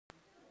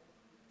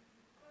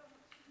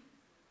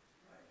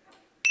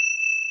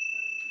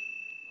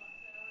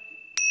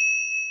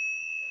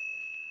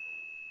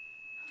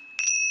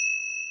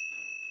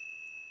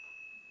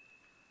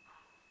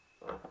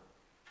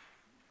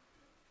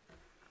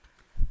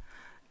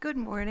Good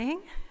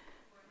morning.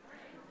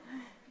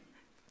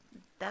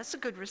 That's a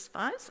good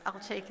response. I'll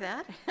take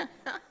that.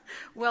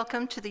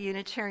 Welcome to the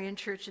Unitarian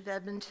Church of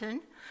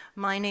Edmonton.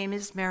 My name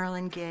is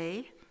Marilyn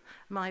Gay.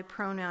 My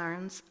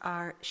pronouns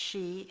are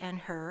she and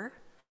her.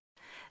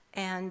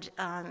 And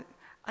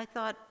I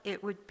thought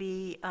it would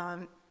be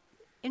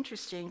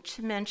interesting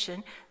to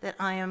mention that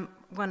I am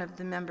one of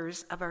the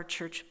members of our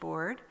church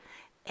board,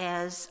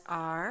 as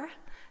are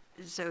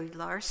Zoe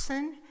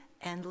Larson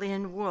and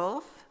Lynn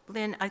Wolf.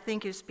 Lynn, I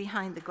think, is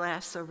behind the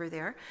glass over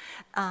there.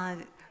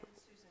 And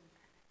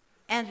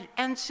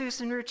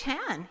Susan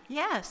Rutan.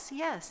 Yes.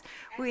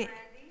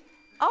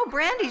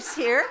 Brandy's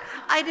here.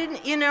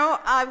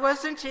 I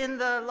wasn't in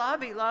the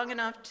lobby long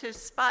enough to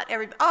spot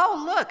everybody.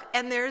 Oh, look,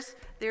 and there's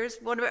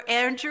one of our,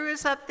 Andrew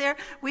is up there.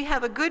 We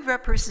have a good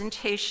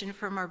representation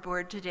from our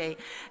board today.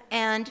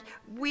 And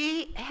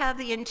we have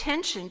the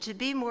intention to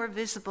be more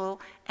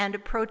visible and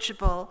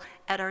approachable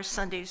at our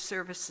Sunday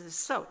services.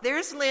 So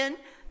there's Lynn.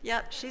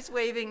 Yep, she's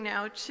waving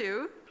now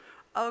too.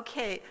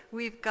 Okay,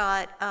 we've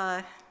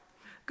got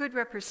good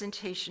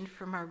representation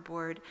from our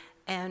board,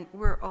 and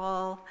we're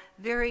all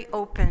very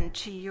open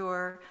to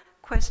your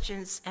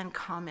questions and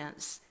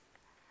comments.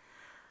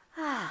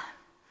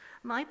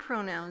 My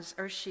pronouns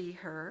are she,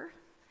 her,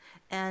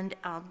 and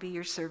I'll be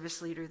your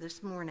service leader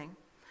this morning.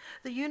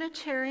 The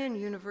Unitarian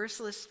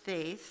Universalist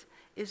faith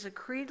is a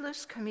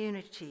creedless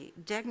community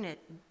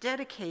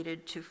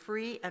dedicated to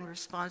free and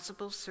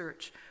responsible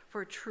search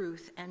for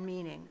truth and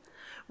meaning.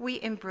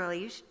 We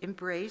embrace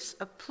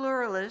a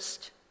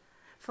pluralist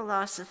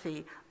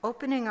philosophy,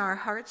 opening our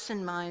hearts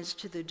and minds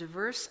to the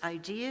diverse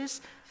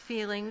ideas,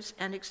 feelings,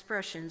 and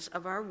expressions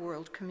of our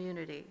world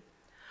community.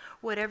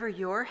 Whatever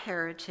your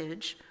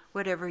heritage,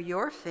 whatever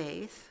your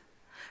faith,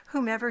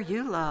 whomever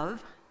you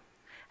love,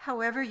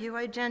 however you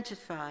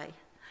identify,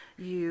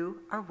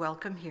 you are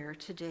welcome here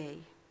today.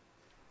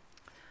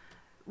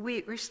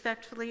 We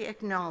respectfully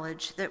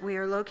acknowledge that we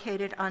are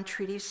located on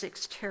Treaty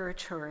 6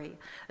 territory,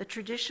 a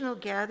traditional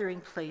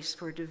gathering place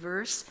for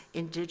diverse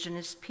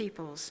indigenous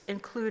peoples,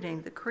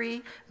 including the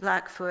Cree,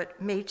 Blackfoot,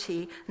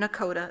 Métis,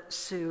 Nakota,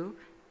 Sioux,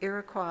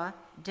 Iroquois,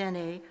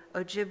 Dene,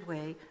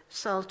 Ojibwe,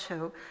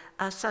 Saulteaux,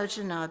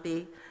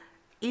 Anishinaabe,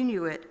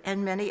 Inuit,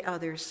 and many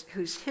others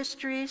whose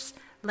histories,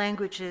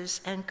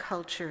 languages, and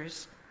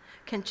cultures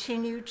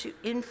continue to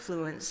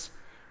influence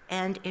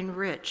and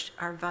enrich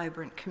our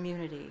vibrant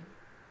community.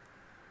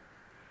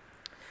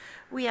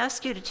 We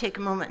ask you to take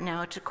a moment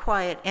now to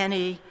quiet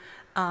any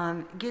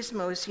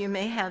gizmos you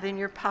may have in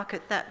your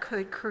pocket that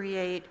could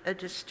create a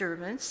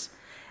disturbance,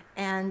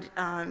 and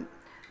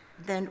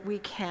then we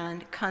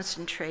can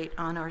concentrate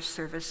on our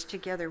service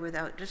together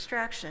without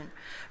distraction.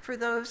 For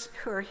those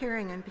who are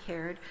hearing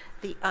impaired,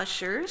 the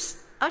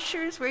ushers,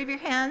 wave your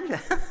hand.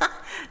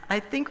 I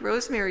think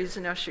Rosemary's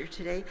an usher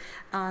today,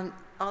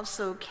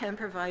 also can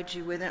provide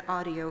you with an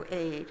audio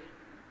aid.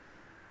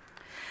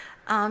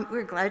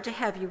 We're glad to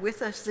have you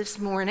with us this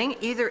morning,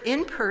 either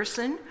in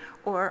person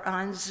or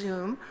on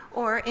Zoom,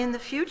 or in the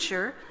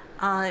future,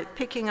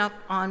 picking up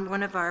on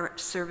one of our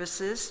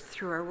services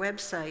through our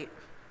website.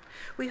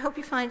 We hope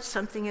you find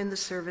something in the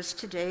service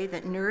today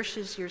that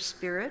nourishes your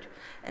spirit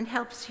and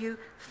helps you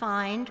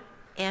find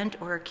and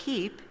or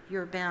keep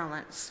your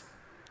balance.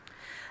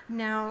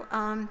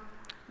 Now,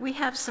 we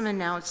have some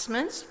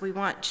announcements. We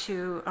want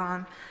to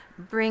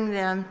bring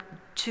them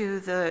to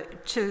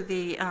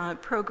the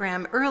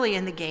program early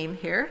in the game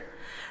here.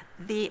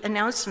 The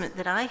announcement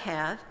that I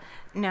have,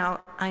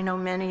 now I know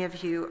many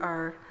of you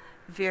are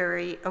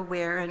very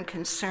aware and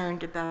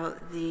concerned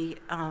about the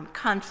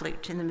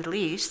conflict in the Middle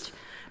East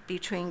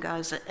between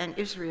Gaza and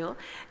Israel,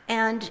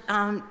 and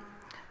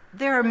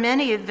there are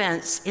many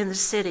events in the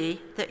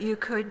city that you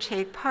could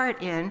take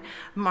part in: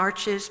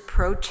 marches,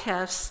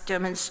 protests,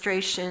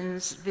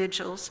 demonstrations,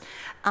 vigils.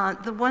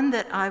 The one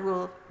that I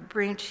will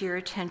bring to your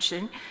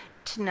attention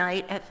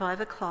tonight at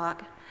 5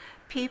 o'clock,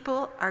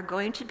 people are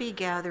going to be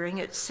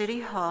gathering at City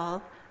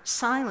Hall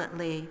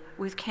silently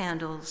with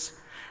candles.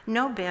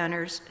 No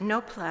banners, no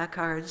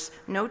placards,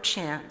 no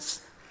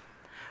chants.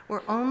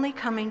 We're only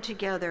coming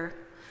together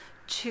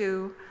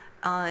to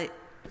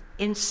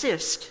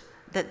insist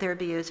that there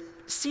be a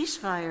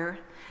ceasefire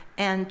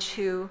and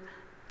to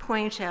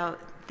point out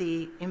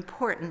the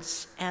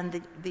importance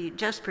and the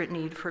desperate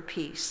need for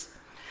peace.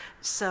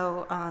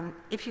 So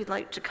if you'd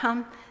like to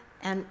come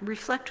and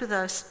reflect with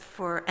us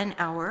for an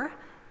hour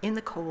in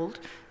the cold,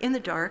 in the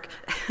dark,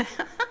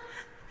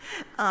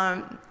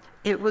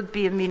 it would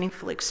be a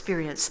meaningful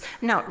experience.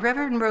 Now,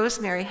 Reverend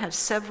Rosemary has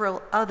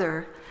several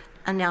other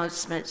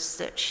announcements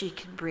that she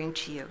can bring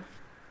to you.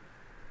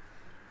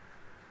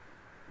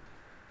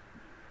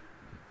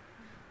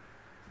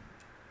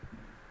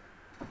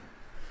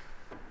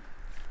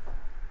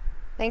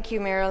 Thank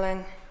you,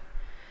 Marilyn.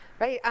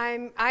 Right,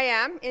 I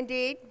am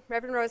indeed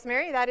Reverend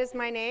Rosemary. That is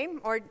my name,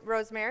 or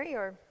Rosemary,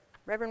 or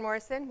Reverend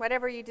Morrison,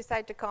 whatever you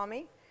decide to call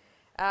me.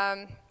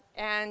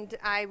 And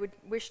I would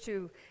wish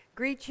to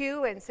greet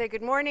you and say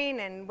good morning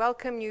and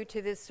welcome you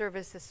to this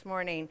service this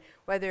morning,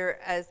 whether,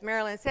 as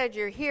Marilyn said,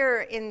 you're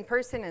here in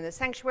person in the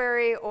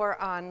sanctuary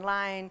or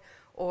online,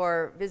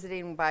 or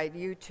visiting by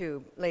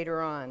YouTube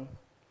later on.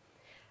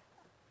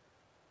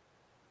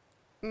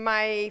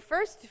 My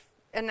first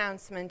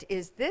announcement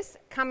is this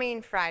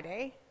coming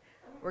Friday,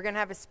 we're going to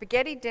have a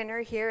spaghetti dinner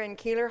here in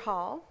Keeler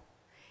Hall.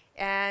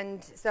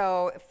 And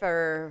so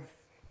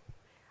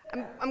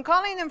I'm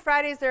calling them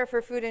Fridays there for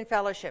food and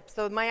fellowship.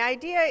 So my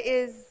idea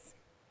is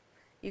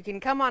you can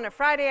come on a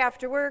Friday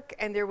after work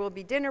and there will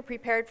be dinner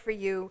prepared for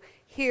you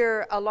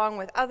here along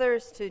with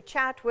others to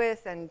chat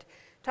with and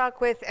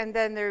talk with. And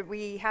then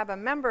we have a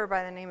member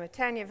by the name of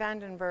Tanya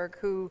Vandenberg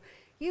who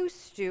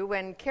used to,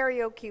 when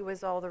karaoke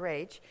was all the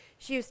rage,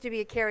 she used to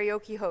be a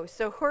karaoke host.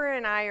 So her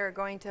and I are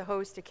going to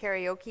host a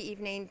karaoke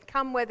evening.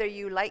 Come whether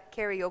you like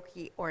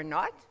karaoke or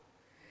not,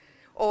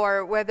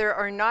 or whether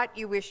or not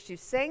you wish to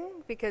sing,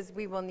 because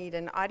we will need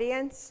an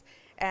audience,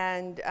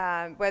 and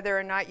whether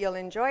or not you'll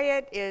enjoy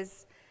it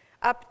is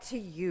up to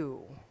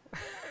you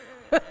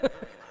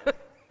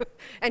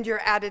and your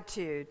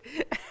attitude.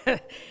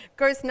 Of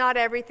course, not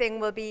everything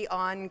will be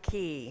on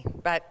key,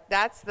 but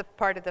that's the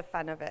part of the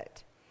fun of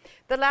it.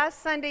 The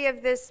last Sunday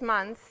of this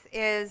month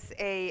is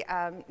a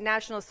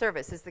national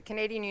service. It's the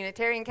Canadian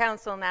Unitarian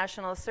Council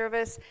National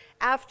Service.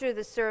 After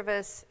the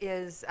service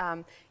is,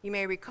 you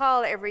may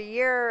recall, every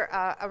year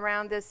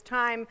around this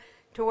time,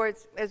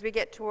 as we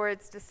get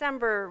towards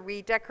December,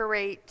 we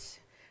decorate,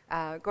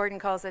 Gordon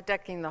calls it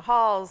decking the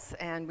halls,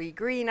 and we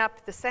green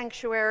up the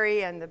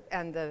sanctuary and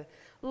the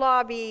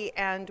lobby,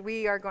 and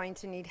we are going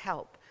to need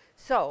help.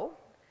 So,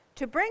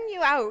 to bring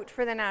you out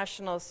for the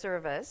national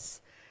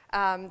service,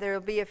 there will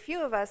be a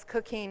few of us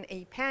cooking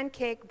a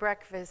pancake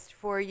breakfast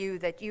for you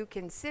that you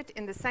can sit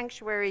in the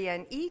sanctuary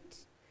and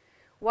eat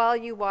while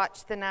you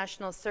watch the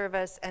national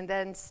service and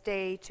then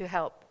stay to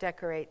help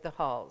decorate the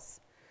halls.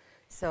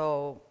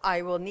 So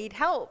I will need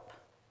help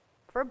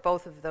for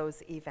both of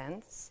those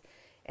events.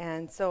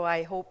 And so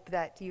I hope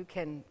that you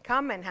can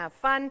come and have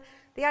fun.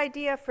 The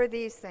idea for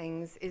these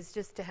things is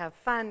just to have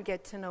fun,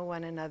 get to know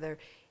one another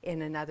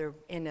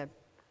in a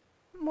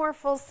more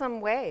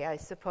fulsome way, I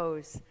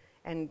suppose,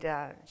 and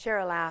share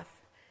a laugh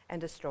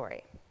and a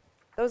story.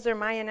 Those are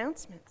my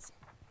announcements.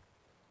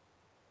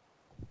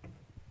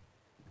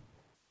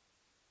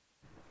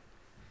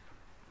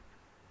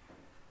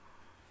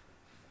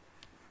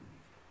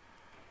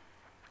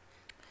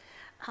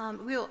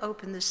 We'll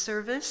open the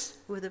service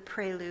with a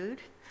prelude.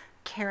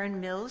 Karen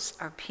Mills,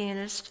 our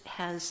pianist,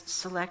 has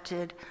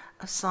selected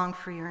a song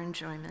for your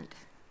enjoyment.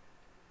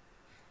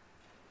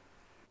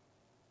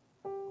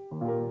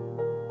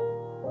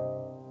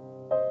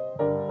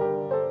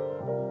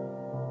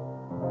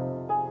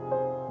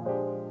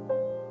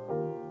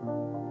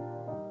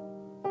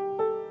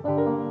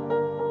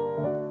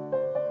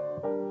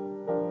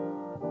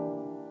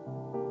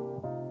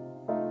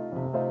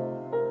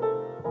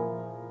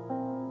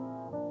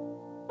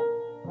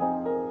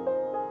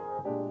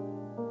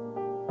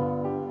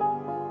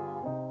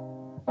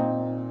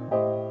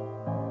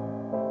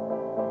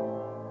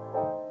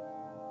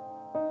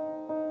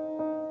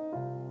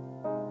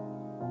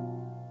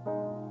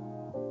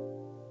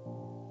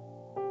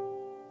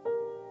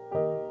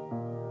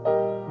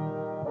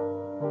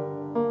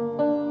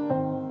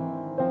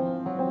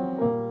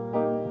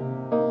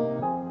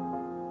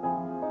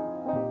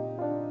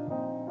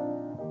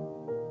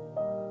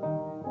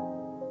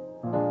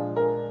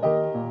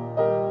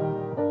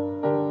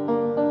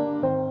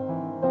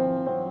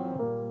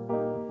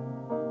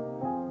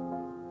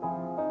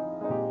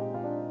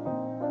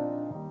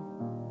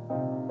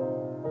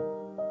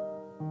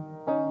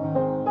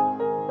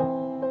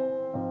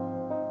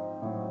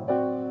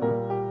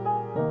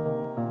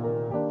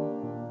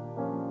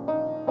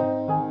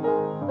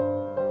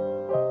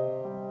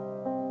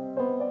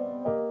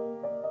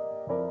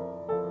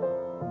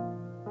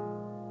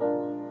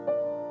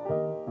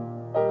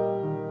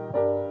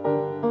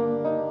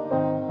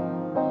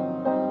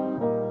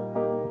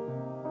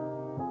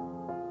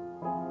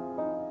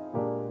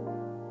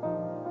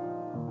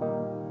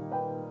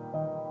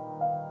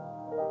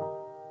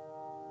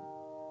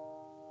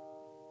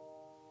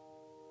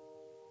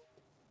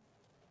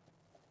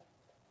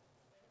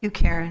 You,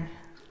 Karen.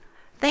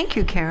 Thank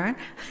you, Karen.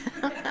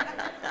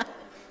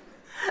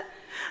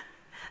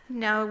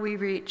 Now we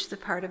reach the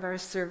part of our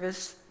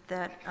service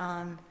that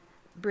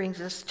brings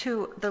us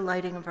to the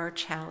lighting of our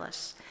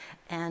chalice.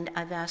 And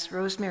I've asked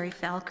Rosemary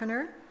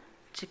Falconer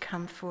to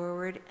come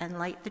forward and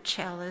light the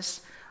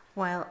chalice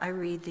while I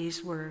read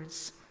these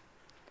words.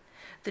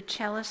 The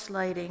Chalice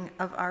Lighting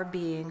of Our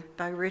Being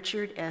by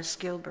Richard S.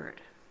 Gilbert.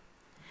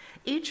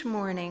 Each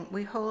morning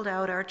we hold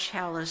out our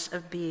chalice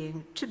of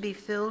being to be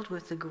filled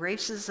with the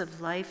graces of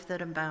life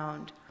that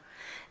abound.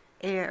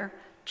 Air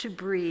to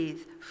breathe,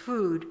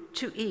 food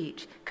to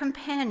eat,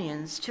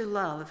 companions to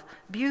love,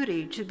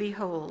 beauty to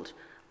behold,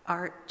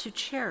 art to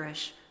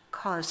cherish,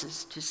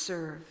 causes to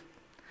serve.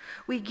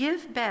 We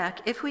give back,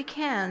 if we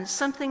can,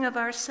 something of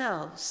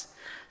ourselves,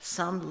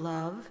 some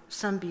love,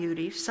 some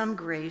beauty, some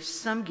grace,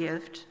 some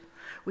gift.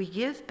 We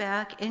give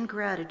back in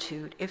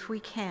gratitude, if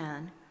we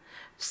can,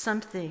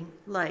 something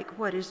like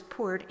what is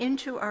poured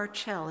into our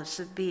chalice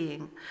of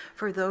being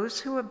for those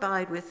who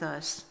abide with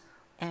us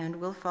and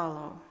will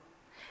follow.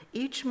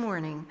 Each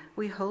morning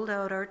we hold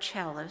out the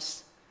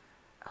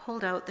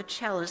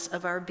chalice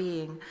of our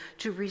being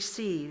to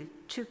receive,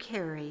 to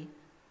carry,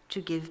 to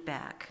give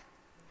back.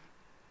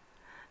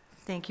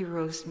 Thank you,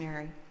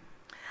 Rosemary.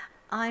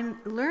 I'm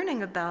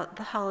learning about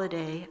the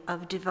holiday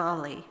of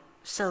Diwali,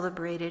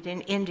 celebrated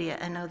in India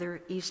and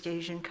other East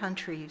Asian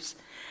countries.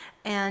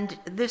 And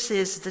this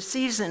is the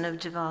season of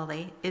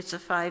Diwali. It's a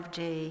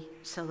 5-day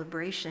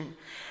celebration.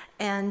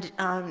 And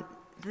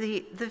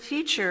the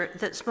feature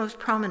that's most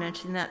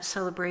prominent in that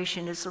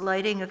celebration is the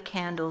lighting of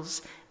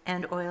candles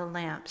and oil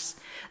lamps.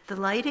 The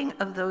lighting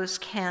of those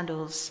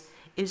candles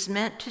is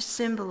meant to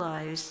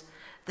symbolize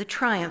the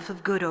triumph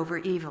of good over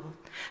evil.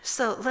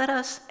 So let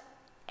us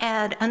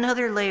add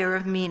another layer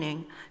of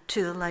meaning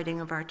to the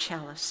lighting of our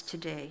chalice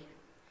today.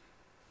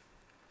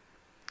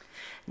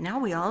 Now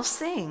we all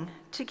sing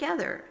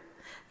together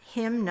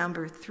hymn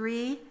number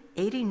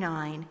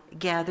 389,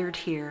 Gathered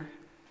Here.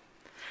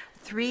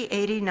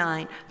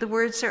 389. The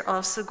words are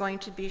also going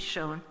to be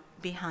shown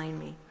behind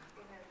me.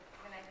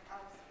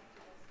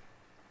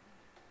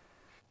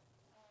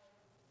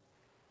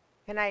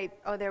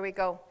 Oh, there we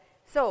go.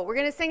 So we're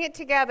going to sing it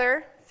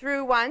together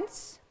through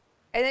once,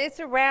 and it's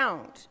a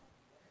round.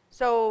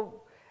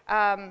 So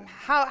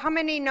how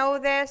many know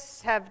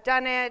this, have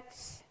done it?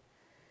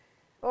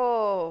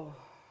 Oh,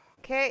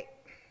 okay.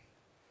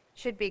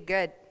 Should be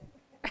good.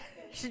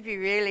 Should be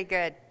really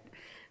good.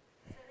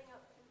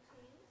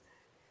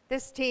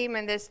 This team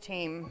and this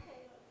team.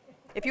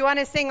 If you want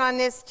to sing on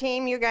this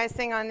team, you guys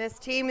sing on this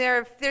team.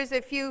 There's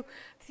a few,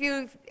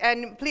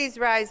 and please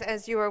rise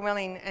as you are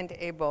willing and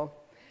able.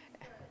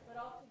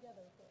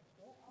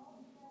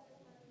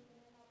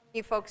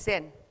 You folks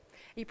in.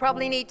 You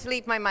probably need to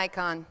leave my mic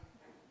on.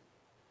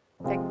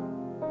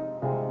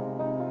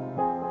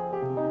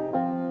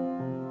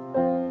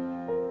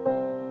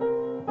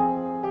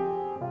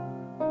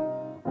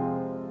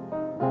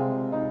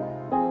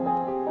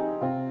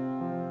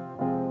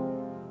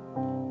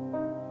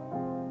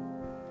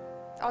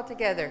 All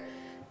together.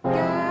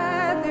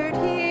 Gathered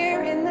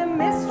here in the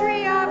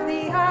mystery of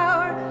the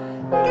hour,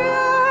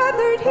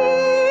 gathered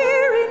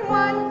here in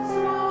one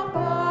small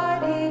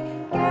body,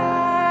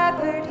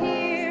 gathered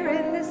here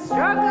in the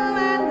struggle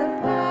and the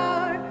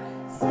power,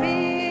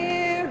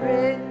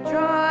 Spirit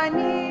draw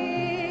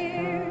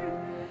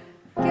near.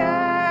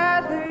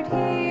 Gathered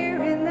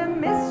here in the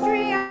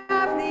mystery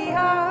of the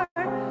hour,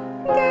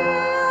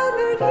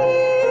 gathered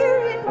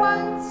here in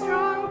one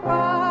strong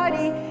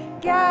body,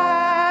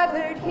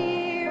 gathered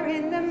here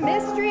in the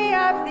mystery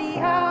of the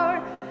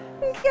hour,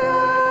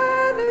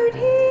 gathered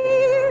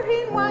here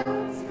in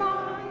one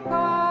small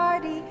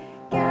body,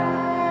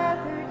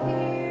 gathered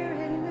here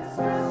in the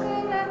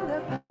struggle and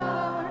the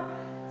power,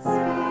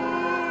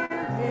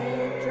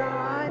 Spirit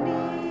draw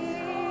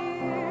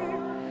near.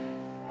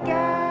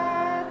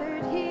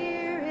 Gathered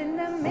here in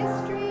the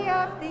mystery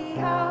of the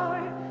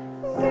hour,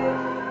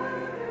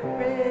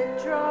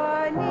 Spirit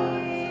draw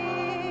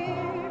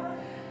near.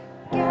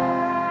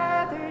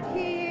 Gathered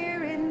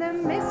here in the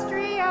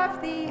mystery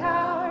of the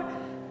hour,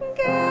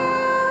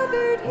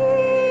 gathered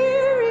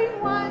here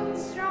in one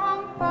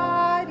strong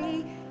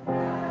body,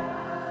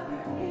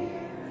 gathered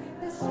here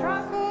the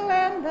struggle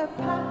and the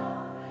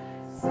power,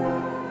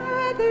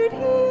 gathered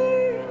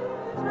here in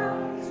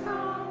one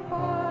strong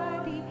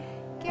body,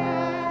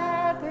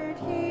 gathered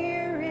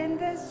here in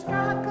the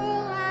struggle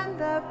and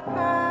the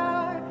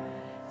power,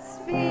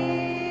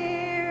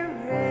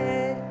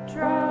 Spirit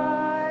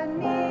draw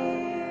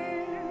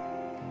near.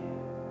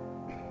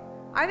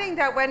 I think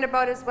that went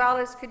about as well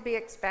as could be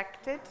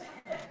expected.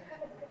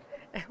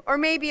 Or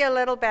maybe a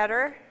little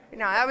better.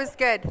 That was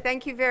good.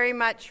 Thank you very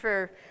much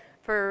for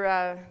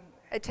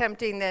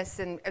attempting this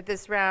in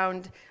this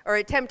round, or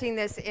attempting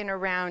this in a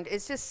round.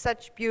 It's just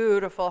such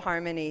beautiful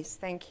harmonies.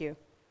 Thank you.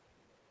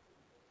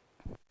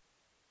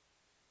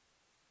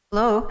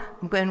 Hello,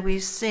 when we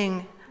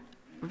sing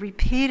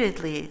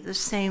repeatedly the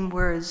same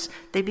words,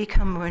 they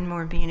become more and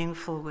more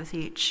meaningful with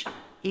each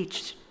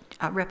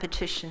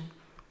repetition.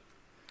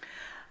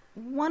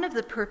 One of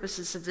the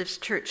purposes of this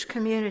church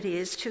community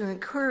is to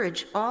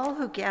encourage all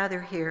who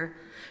gather here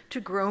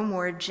to grow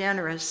more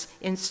generous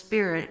in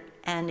spirit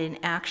and in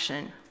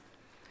action.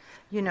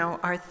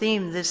 Our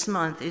theme this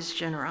month is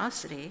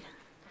generosity.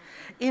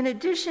 In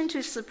addition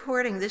to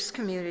supporting this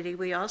community,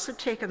 we also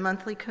take a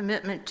monthly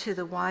commitment to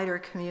the wider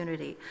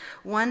community.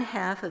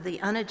 1/2 of the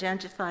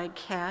unidentified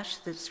cash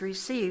that's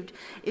received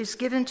is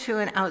given to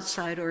an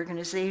outside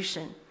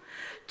organization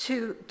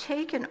to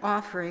take an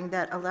offering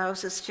that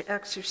allows us to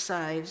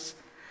exercise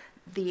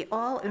the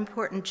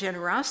all-important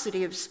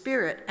generosity of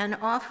spirit, an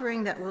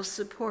offering that will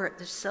support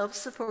the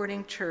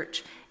self-supporting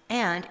church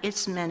and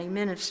its many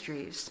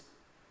ministries.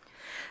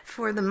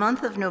 For the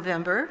month of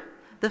November,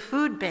 the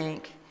food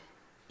bank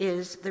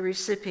is the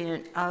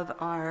recipient of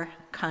our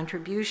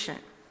contribution.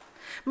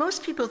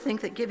 Most people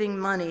think that giving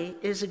money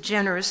is a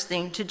generous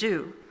thing to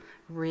do.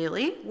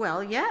 Really?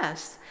 Well,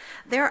 yes.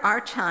 There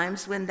are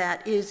times when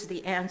that is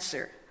the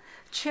answer.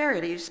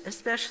 Charities,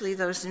 especially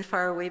those in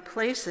faraway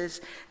places,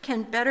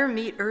 can better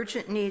meet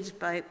urgent needs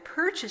by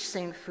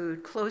purchasing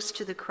food close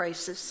to the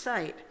crisis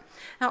site.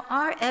 Now,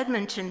 our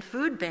Edmonton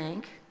Food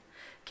Bank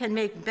can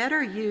make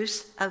better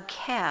use of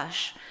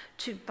cash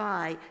to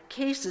buy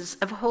cases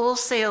of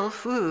wholesale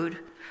food.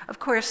 Of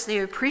course, they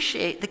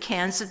appreciate the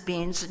cans of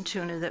beans and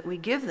tuna that we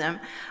give them,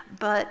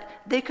 but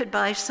they could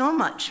buy so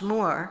much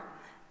more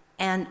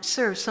and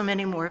serve so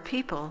many more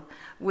people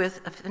with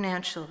a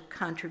financial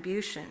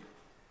contribution.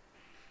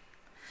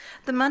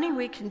 The money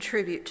we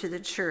contribute to the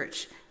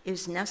church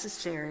is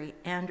necessary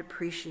and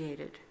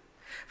appreciated.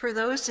 For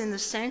those in the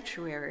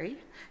sanctuary,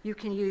 you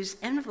can use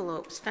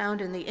envelopes found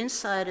in the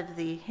inside of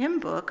the hymn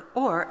book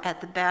or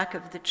at the back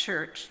of the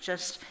church,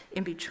 just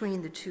in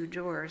between the two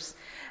doors.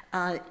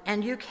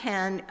 And you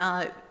can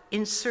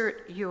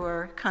insert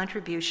your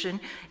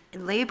contribution,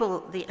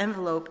 label the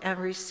envelope, and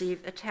receive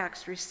a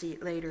tax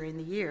receipt later in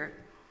the year.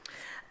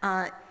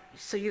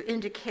 So you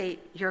indicate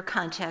your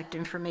contact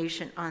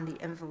information on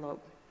the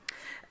envelope.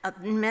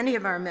 Many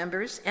of our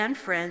members and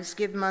friends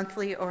give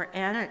monthly or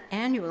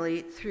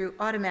annually through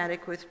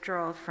automatic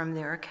withdrawal from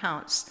their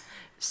accounts.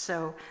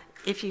 So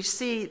if you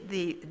see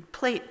the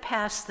plate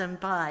pass them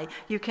by,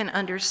 you can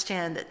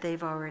understand that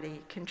they've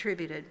already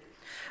contributed.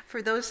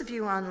 For those of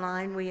you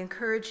online, we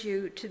encourage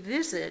you to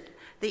visit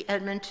the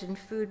Edmonton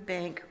Food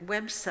Bank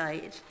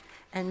website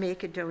and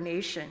make a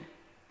donation.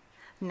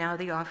 Now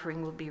the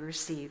offering will be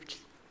received.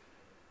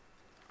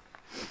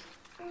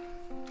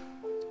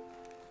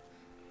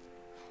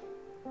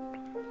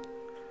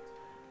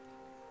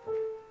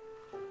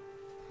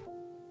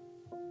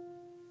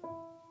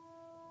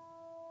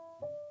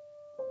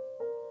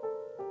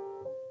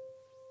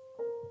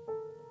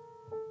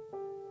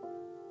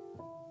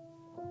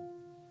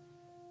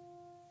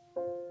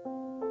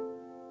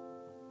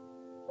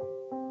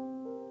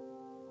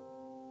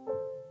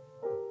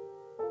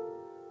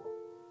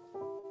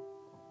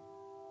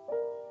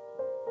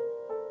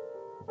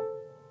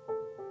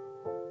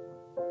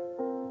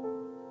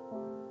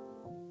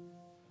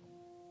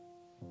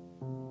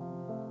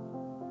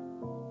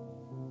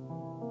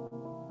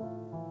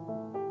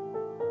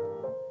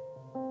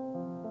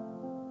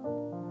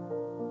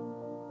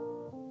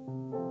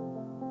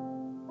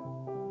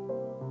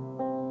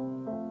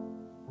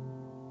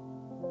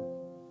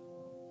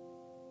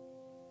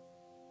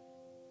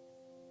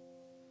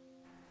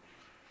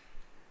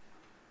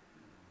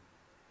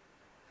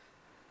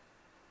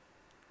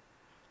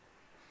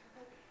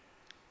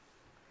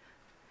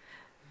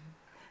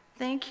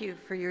 Thank you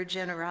for your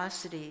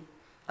generosity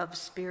of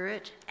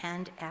spirit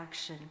and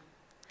action.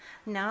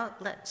 Now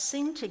let's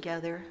sing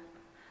together,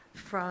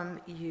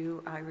 "From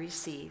You I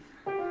Receive."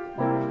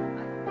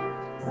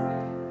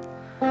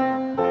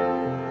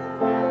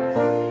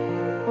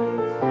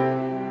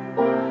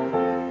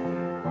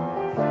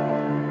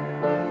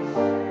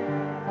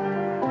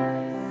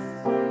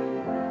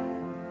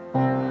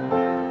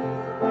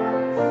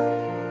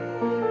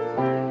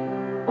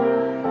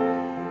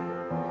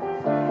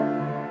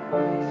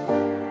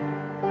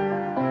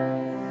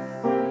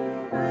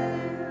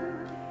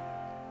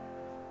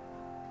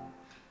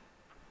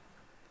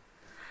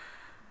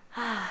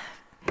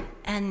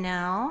 And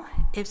now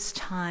it's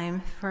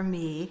time for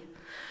me,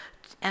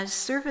 as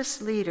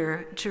service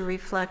leader, to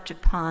reflect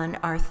upon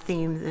our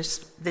theme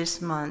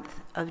this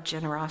month of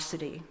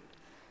generosity.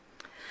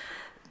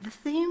 The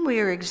theme we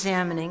are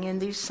examining in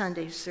these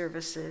Sunday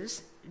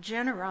services,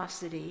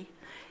 generosity,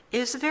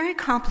 is a very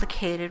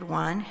complicated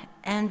one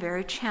and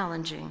very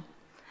challenging.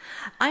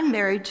 I'm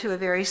married to a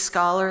very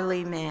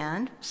scholarly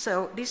man,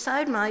 so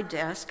beside my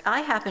desk, I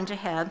happen to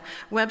have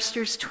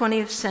Webster's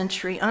 20th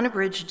Century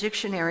Unabridged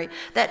Dictionary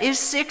that is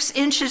 6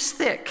 inches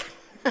thick.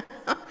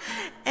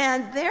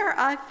 And there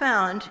I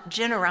found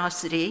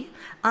generosity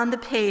on the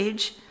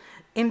page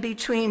in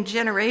between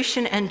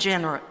generation and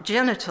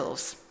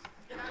genitals.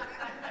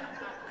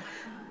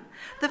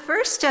 The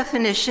first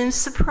definition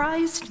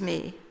surprised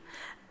me.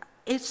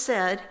 It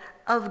said,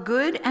 "of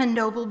good and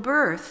noble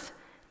birth,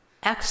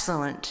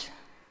 excellent."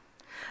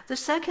 The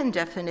second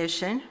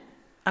definition,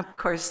 of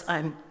course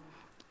I'm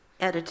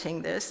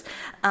editing this,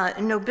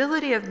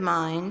 nobility of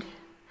mind,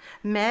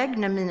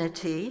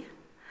 magnanimity,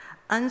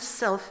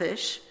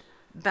 unselfish,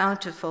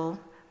 bountiful,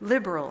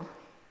 liberal.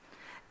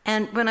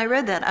 And when I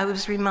read that, I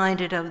was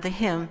reminded of the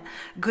hymn,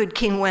 "Good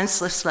King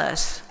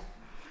Wenceslas,"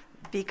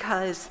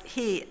 because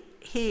he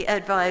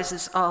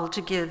advises all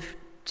to give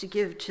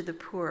to the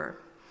poor.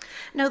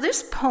 Now,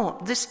 this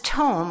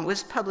tome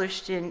was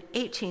published in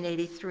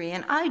 1883,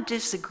 and I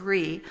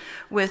disagree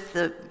with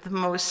the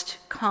most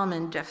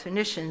common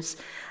definitions.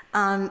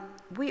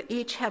 We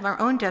each have our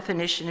own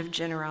definition of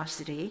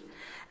generosity,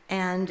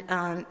 and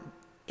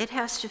it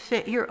has to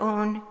fit your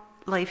own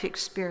life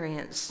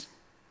experience.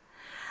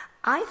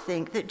 I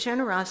think that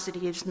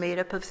generosity is made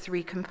up of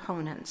 3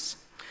 components.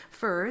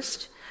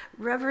 First,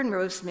 Reverend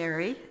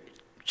Rosemary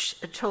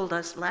told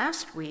us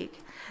last week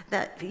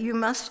that you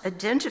must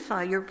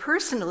identify your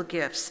personal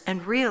gifts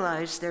and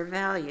realize their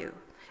value.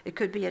 It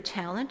could be a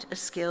talent, a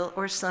skill,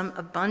 or some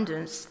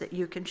abundance that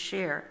you can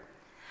share.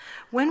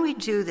 When we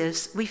do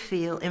this, we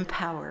feel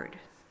empowered.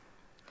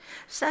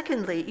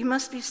 Secondly, you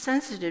must be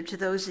sensitive to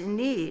those in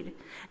need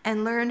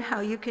and learn how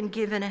you can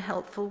give in a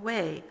helpful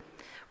way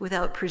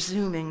without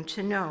presuming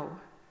to know.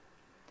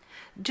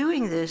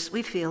 Doing this,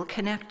 we feel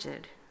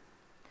connected.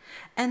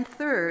 And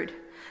third,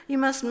 you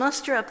must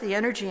muster up the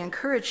energy and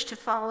courage to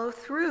follow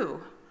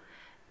through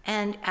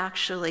and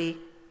actually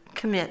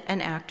commit an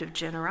act of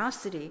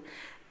generosity.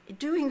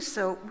 Doing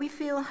so, we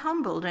feel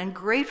humbled and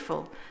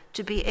grateful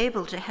to be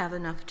able to have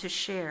enough to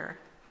share.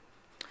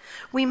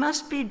 We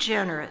must be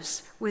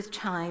generous with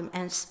time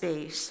and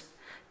space.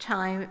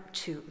 Time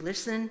to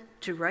listen,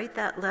 to write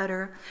that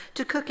letter,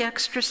 to cook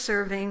extra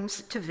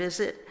servings, to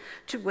visit,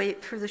 to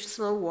wait for the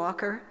slow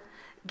walker.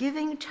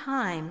 Giving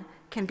time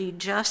can be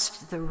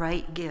just the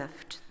right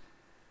gift.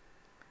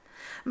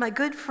 My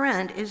good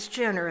friend is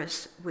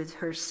generous with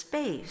her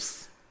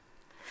space.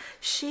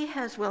 She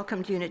has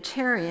welcomed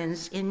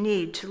Unitarians in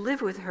need to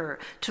live with her,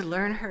 to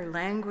learn her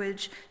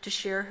language, to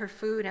share her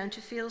food, and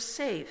to feel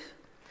safe.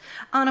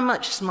 On a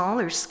much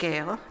smaller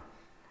scale,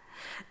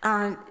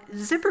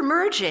 zipper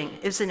merging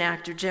is an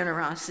act of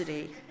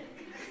generosity.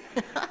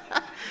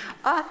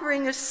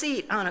 Offering a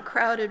seat on a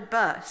crowded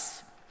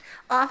bus,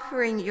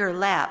 offering your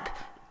lap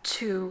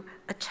to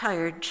a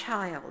tired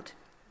child.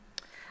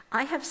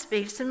 I have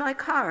space in my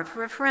car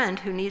for a friend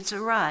who needs a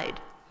ride.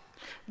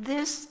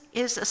 This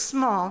is a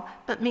small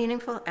but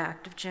meaningful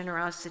act of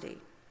generosity.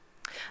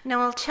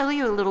 Now I'll tell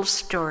you a little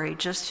story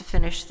just to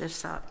finish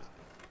this up.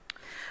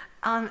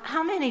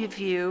 How many of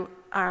you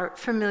are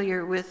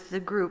familiar with the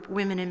group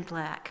Women in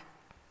Black?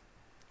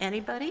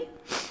 Anybody?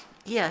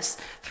 Yes,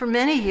 for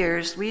many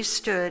years we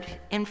stood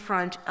in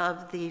front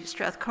of the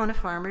Strathcona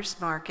Farmers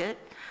Market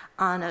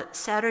on a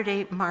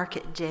Saturday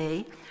market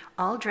day,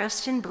 all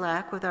dressed in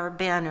black with our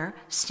banner,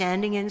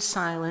 standing in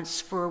silence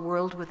for a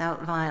world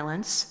without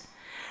violence.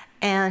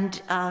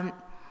 And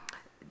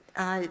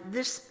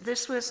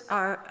this was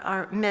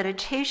our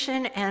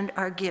meditation and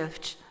our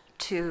gift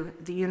to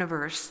the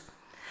universe.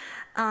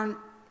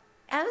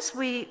 As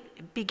we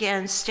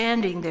began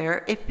standing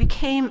there, it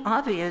became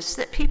obvious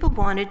that people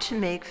wanted to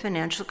make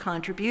financial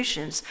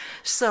contributions.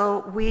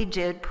 So we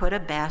did put a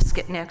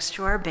basket next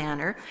to our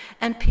banner,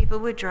 and people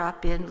would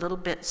drop in little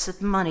bits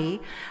of money,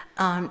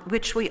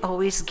 which we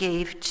always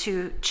gave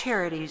to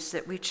charities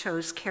that we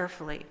chose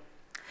carefully.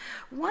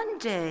 One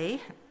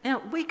day,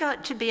 we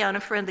got to be on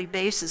a friendly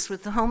basis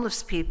with the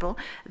homeless people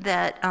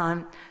that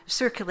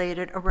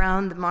circulated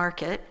around the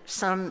market,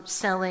 some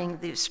selling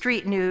the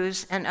street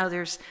news and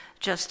others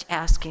just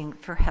asking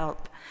for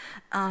help.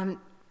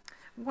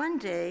 One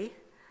day,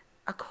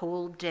 a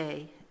cold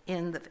day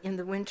in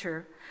the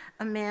winter,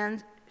 a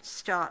man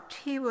stopped.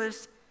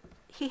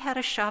 He had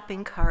a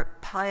shopping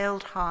cart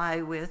piled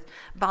high with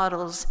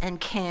bottles and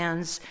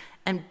cans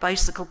and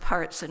bicycle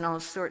parts and all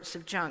sorts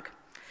of junk.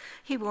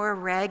 He wore a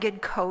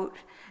ragged coat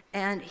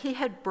and he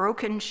had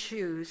broken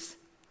shoes,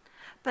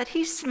 but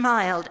he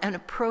smiled and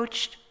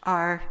approached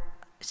our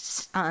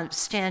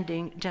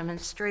standing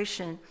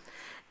demonstration,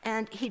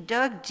 and he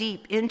dug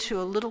deep into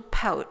a little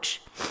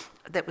pouch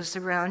that was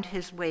around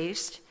his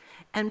waist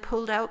and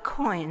pulled out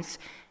coins,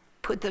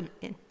 put them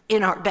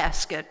in our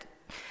basket.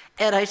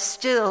 And I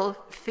still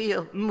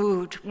feel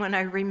moved when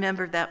I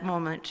remember that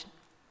moment,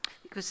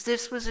 because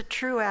this was a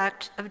true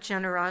act of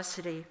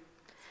generosity.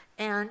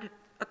 And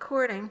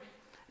according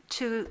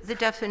to the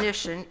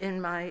definition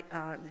in my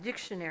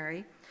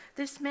dictionary,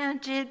 this man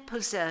did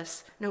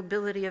possess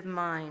nobility of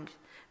mind,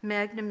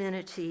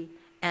 magnanimity,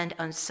 and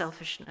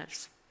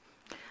unselfishness.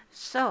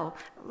 So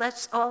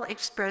let's all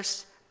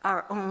express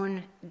our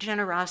own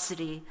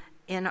generosity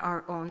in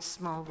our own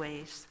small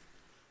ways.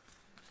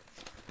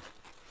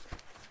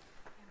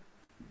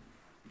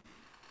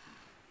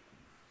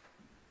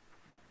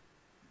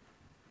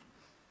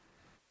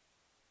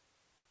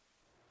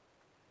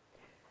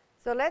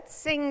 So let's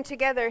sing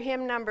together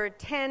hymn number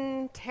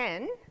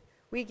 1010,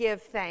 We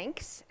Give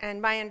Thanks. And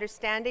my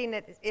understanding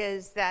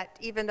is that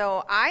even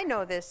though I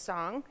know this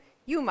song,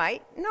 you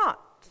might not.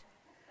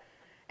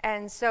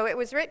 And so it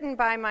was written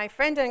by my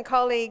friend and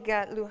colleague,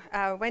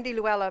 Wendy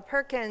Luella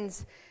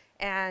Perkins.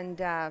 And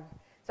so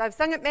I've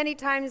sung it many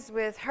times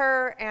with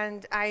her,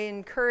 and I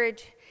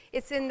encourage,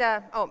 it's in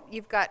the, oh,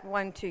 you've got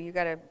one too. You've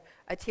got a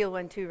teal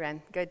one too,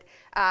 Ren. Good.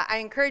 I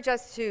encourage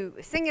us to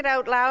sing it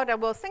out loud. I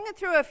will sing it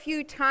through a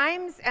few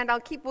times, and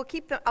I'll keep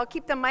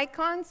the mic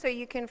on so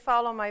you can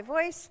follow my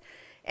voice.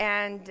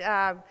 And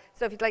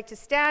so if you'd like to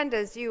stand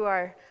as you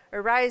are,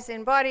 or rise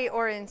in body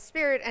or in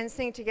spirit, and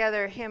sing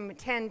together hymn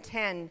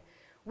 1010,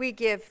 We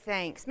Give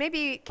Thanks.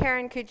 Maybe,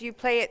 Karen, could you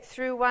play it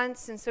through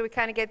once, and so we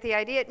kind of get the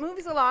idea. It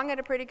moves along at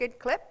a pretty good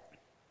clip.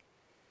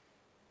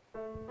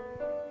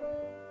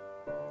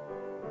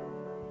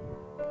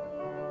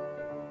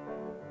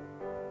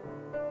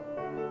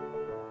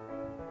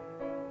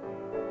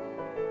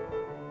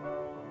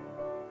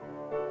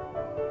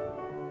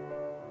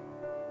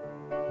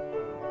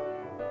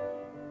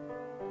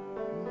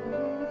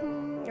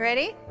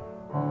 Ready?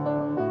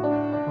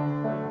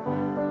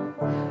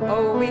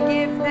 Oh, we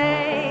give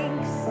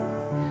thanks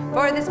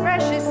for this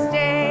precious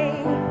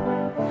day,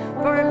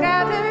 for a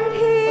gathering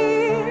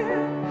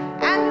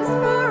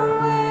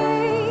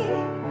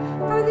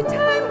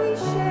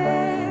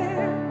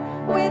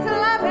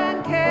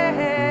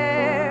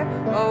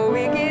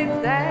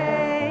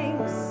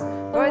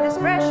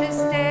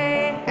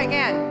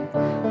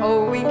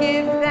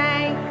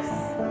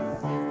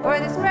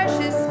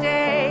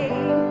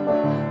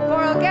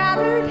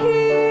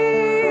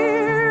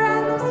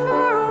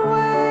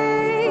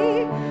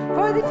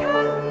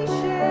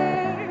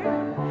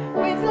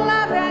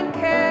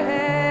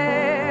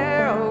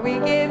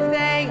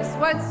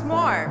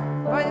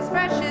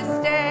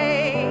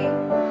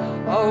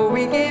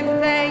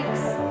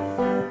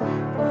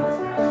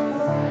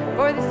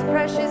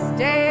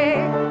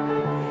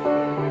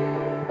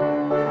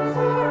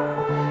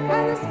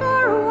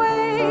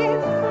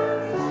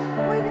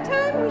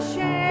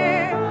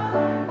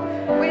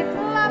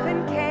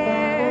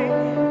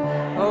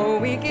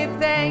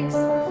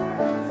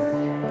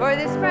For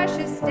this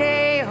precious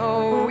day,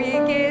 oh, we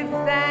give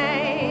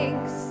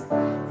thanks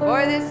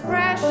for this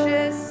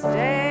precious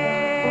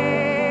day.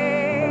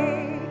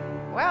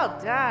 Well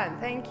done,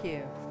 thank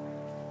you.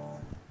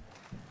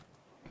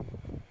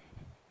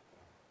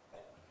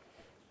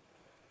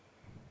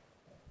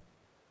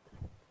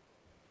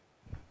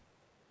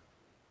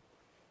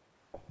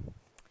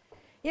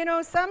 You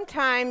know,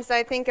 sometimes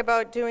I think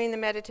about doing the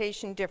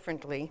meditation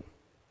differently,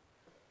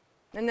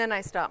 and then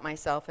I stop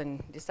myself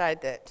and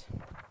decide that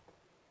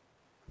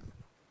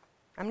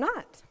I'm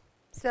not.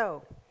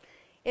 So,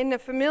 in the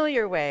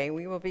familiar way,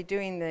 we will be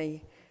doing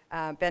the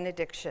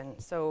benediction.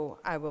 So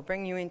I will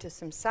bring you into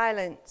some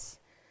silence.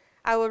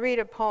 I will read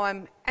a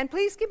poem, and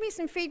please give me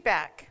some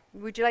feedback.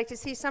 Would you like to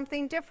see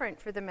something different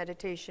for the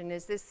meditation?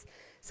 Is this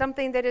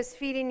something that is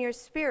feeding your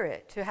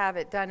spirit to have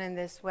it done in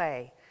this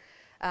way?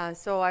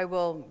 So I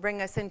will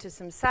bring us into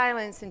some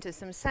silence, into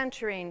some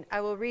centering.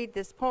 I will read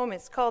this poem.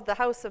 It's called The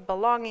House of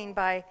Belonging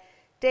by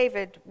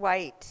David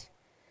White.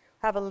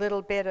 Have a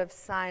little bit of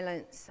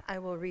silence. I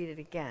will read it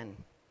again.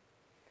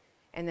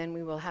 And then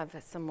we will have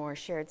some more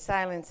shared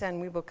silence, and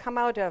we will come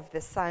out of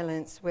this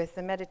silence with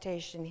the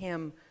meditation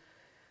hymn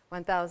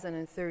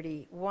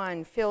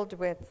 1031, filled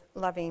with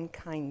loving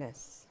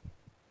kindness.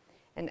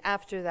 And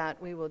after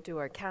that, we will do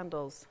our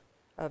candles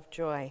of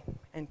joy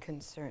and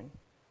concern.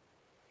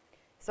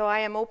 So I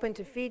am open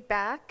to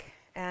feedback,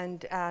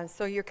 and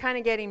so you're kind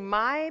of getting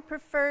my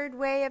preferred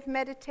way of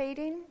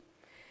meditating.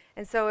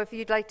 And so if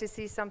you'd like to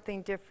see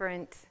something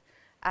different,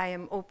 I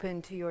am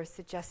open to your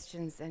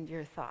suggestions and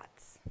your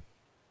thoughts.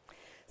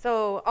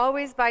 So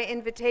always by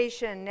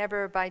invitation,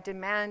 never by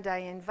demand, I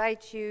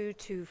invite you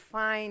to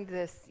find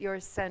this, your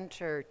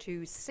center,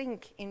 to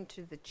sink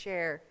into the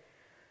chair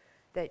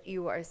that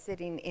you are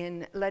sitting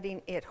in,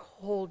 letting it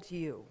hold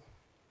you.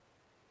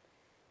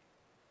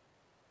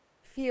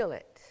 Feel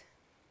it.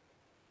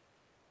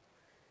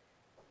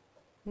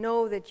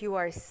 Know that you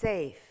are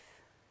safe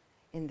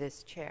in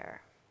this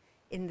chair,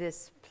 in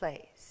this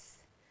place,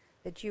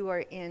 that you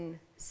are in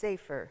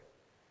safer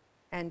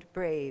and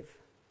brave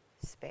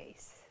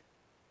space.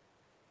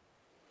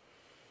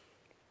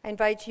 I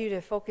invite you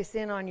to focus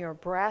in on your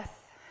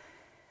breath,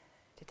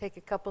 to take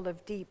a couple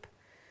of deep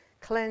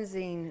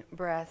cleansing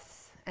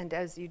breaths, and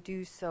as you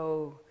do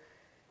so,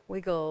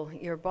 wiggle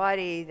your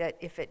body that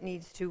if it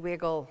needs to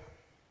wiggle,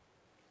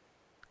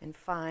 and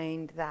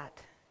find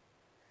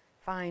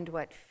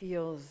what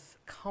feels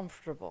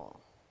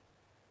comfortable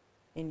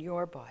in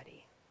your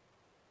body.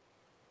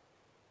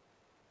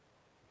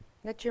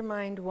 Let your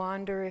mind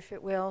wander, if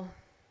it will,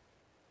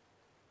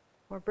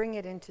 or bring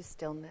it into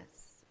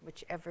stillness,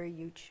 whichever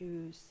you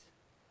choose.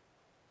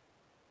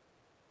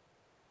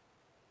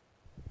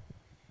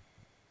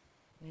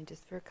 And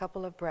just for a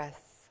couple of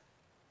breaths,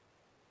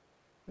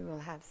 we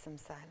will have some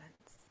silence.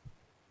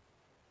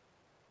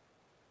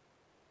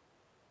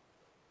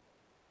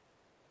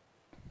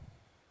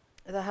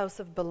 The House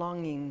of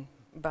Belonging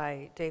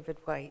by David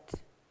White.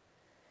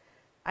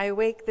 I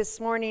awake this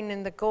morning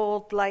in the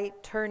gold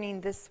light,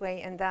 turning this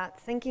way and that,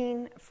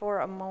 thinking for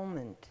a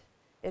moment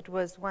it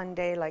was one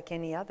day like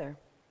any other.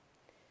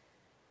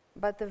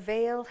 But the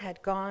veil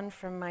had gone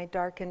from my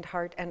darkened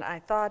heart, and I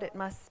thought it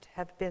must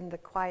have been the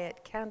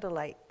quiet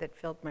candlelight that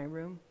filled my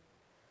room.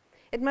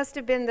 It must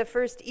have been the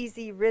first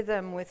easy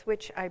rhythm with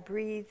which I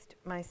breathed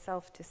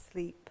myself to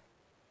sleep.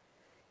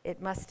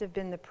 It must have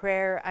been the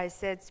prayer I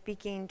said,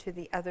 speaking to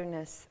the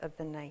otherness of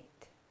the night.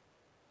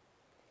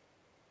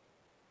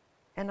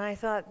 And I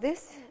thought,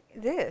 this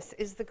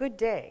is the good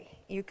day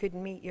you could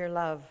meet your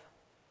love.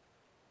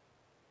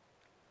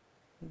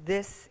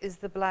 This is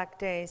the black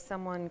day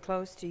someone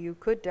close to you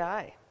could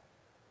die.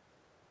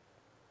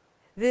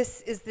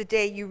 This is the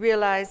day you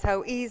realize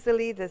how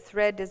easily the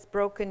thread is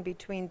broken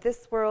between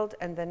this world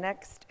and the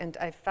next, and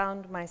I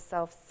found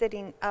myself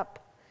sitting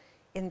up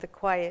in the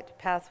quiet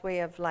pathway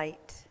of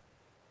light.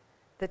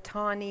 The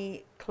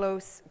tawny,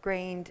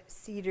 close-grained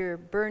cedar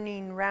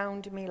burning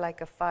round me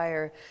like a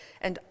fire,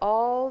 and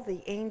all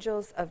the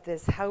angels of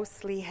this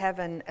housely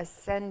heaven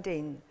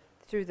ascending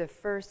through the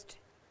first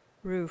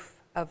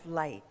roof of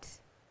light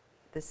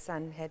the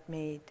sun had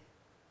made.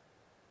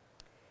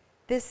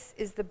 This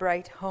is the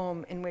bright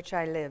home in which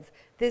I live.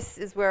 This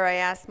is where I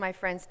ask my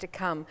friends to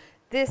come.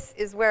 This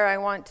is where I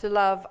want to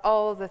love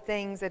all the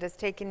things it has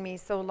taken me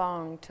so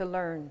long to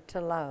learn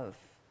to love.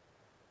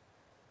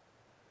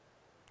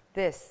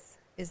 This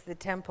is the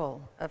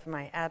temple of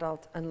my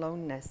adult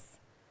aloneness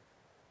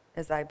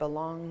as I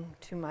belong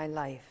to my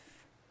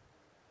life.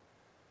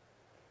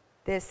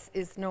 This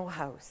is no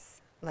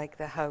house like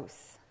the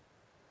house.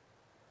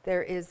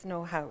 There is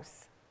no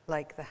house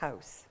like the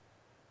house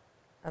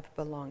of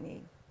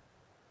belonging.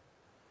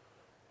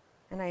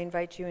 And I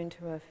invite you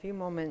into a few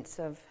moments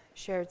of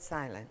shared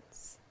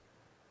silence.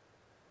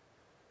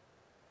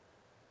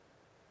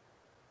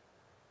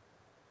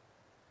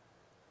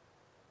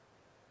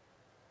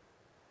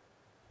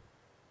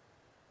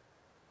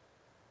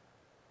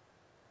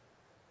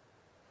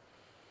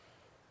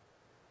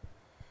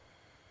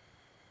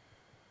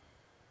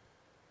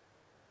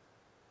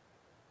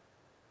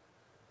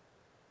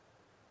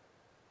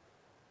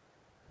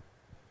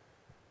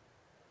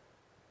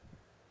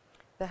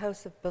 The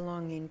House of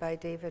Belonging by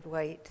David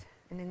White.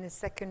 And in the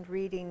second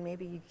reading,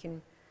 maybe you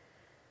can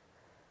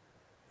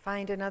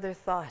find another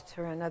thought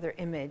or another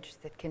image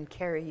that can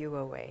carry you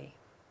away.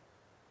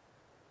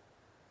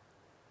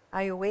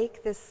 I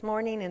awake this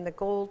morning in the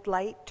gold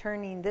light,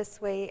 turning this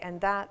way and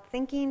that,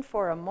 thinking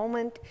for a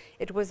moment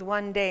it was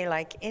one day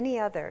like any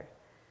other.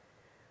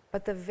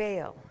 But the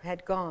veil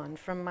had gone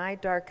from my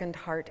darkened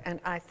heart, and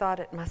I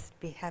thought it must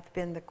have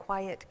been the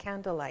quiet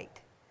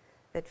candlelight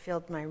that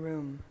filled my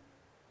room.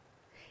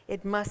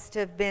 It must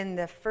have been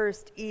the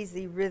first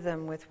easy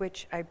rhythm with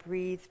which I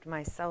breathed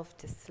myself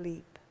to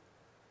sleep.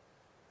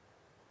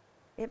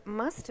 It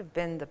must have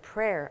been the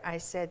prayer I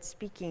said,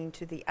 speaking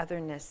to the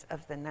otherness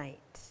of the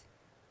night.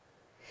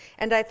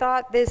 And I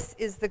thought, this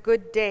is the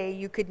good day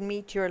you could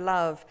meet your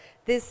love.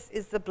 This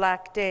is the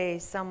black day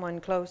someone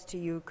close to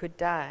you could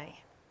die.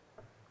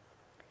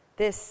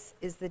 This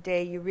is the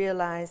day you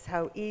realize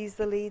how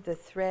easily the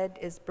thread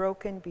is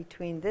broken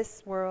between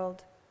this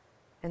world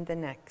and the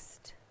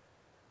next.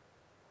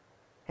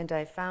 And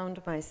I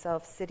found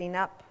myself sitting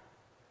up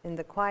in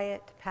the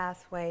quiet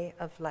pathway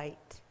of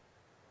light.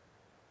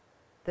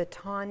 The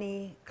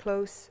tawny,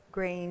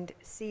 close-grained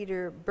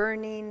cedar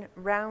burning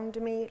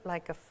round me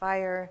like a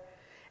fire,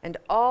 and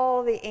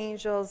all the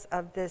angels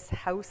of this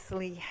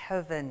housely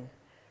heaven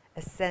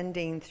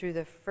ascending through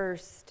the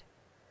first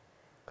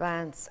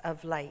glance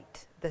of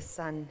light the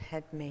sun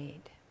had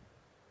made.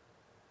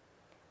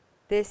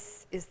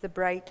 This is the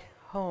bright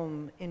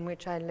home in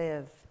which I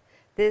live.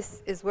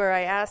 This is where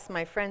I ask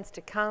my friends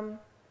to come.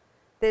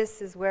 This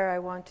is where I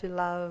want to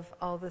love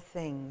all the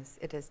things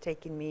it has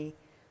taken me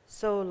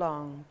so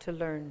long to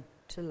learn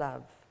to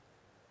love.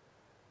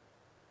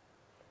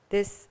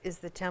 This is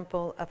the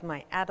temple of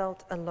my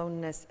adult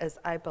aloneness as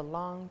I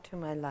belong to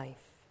my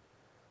life.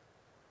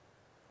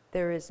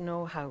 There is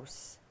no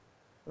house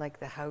like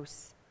the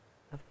house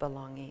of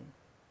belonging.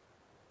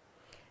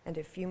 And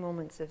a few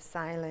moments of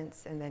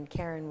silence, and then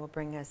Karen will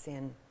bring us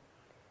in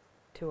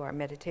to our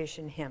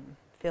meditation hymn,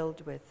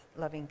 filled with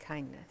loving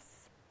kindness.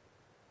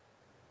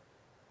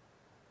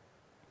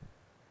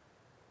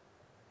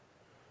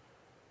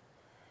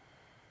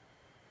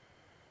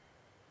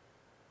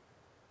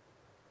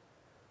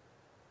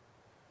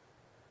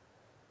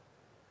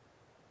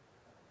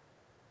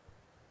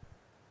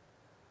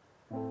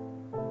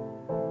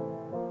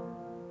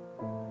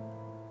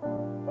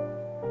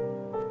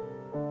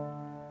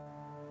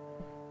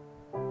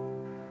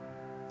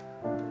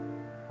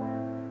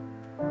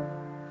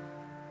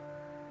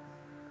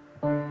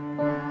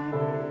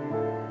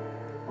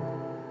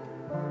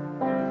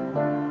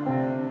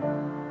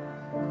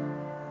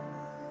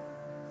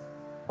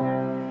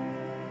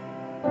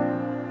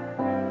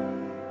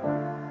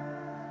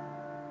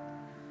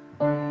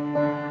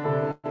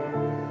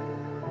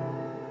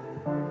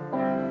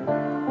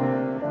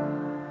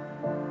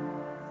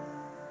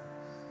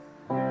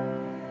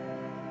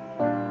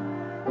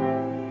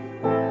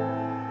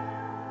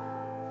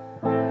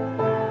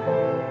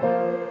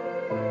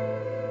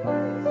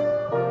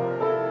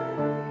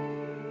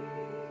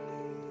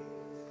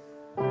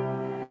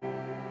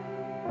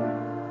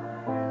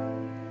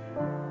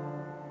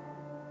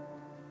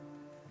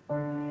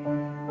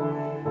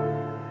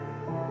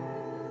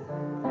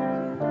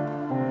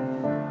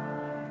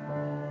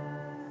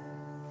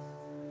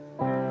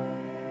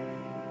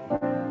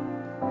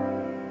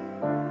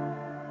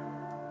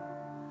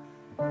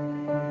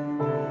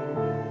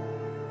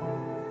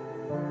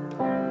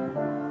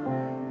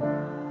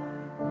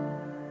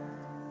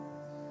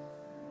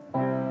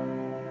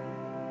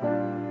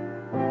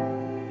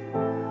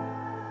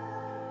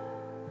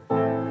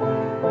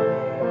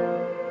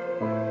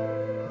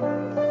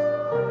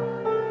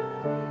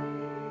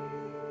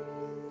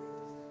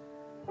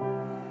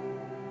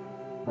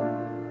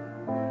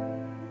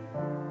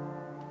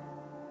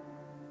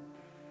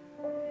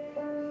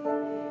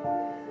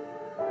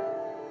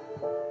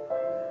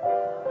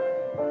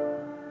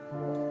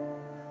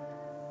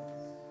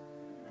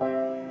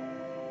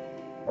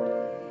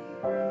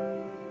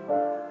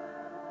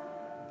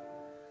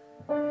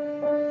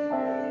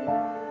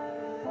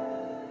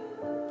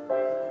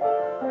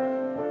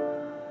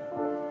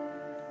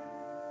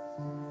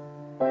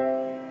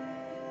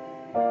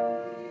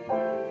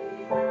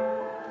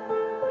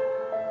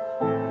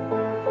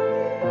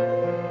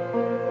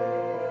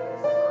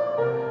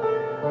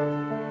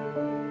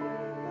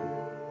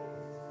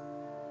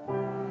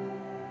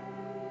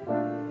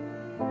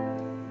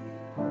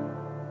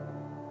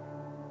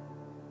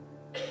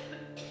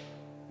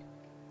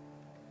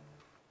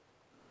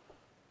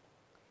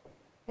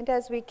 And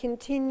as we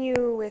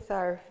continue with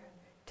our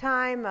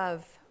time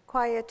of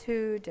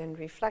quietude and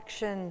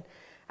reflection,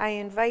 I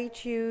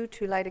invite you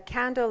to light a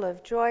candle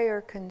of joy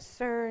or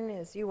concern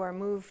as you are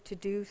moved to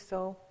do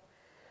so.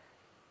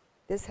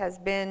 This has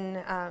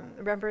been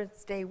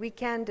Remembrance Day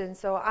weekend, and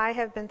so I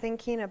have been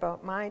thinking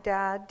about my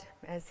dad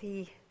as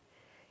he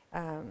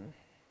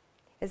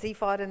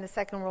fought in the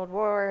Second World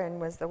War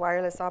and was the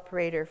wireless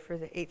operator for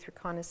the 8th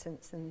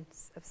Reconnaissance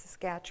of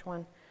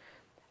Saskatchewan.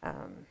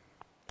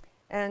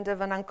 And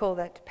of an uncle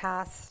that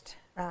passed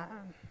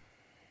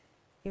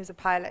He was a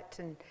pilot,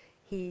 and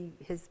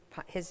his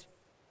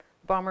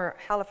bomber,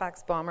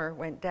 Halifax bomber,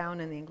 went down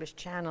in the English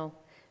Channel,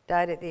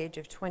 died at the age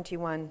of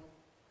 21.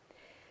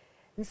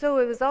 And so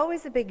it was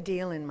always a big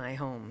deal in my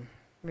home,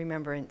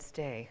 Remembrance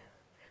Day,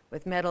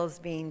 with medals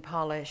being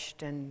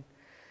polished and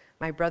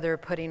my brother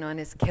putting on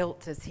his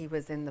kilt as he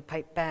was in the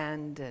pipe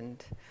band,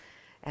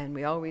 and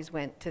we always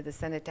went to the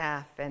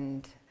cenotaph.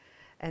 And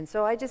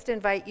so I just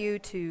invite you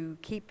to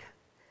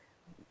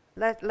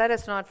let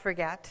us not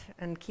forget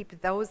and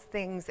keep those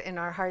things in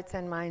our hearts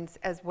and minds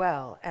as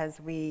well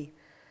as we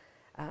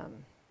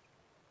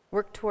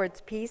work towards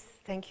peace.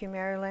 Thank you,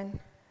 Marilyn,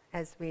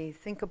 as we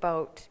think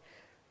about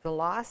the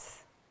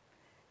loss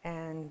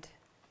and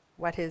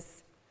what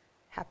is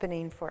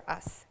happening for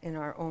us in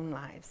our own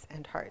lives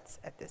and hearts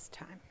at this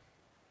time.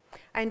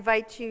 I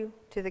invite you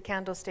to the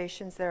candle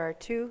stations. There are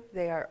 2.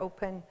 They are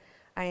open.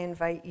 I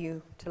invite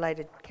you to light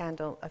a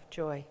candle of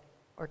joy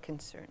or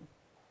concern.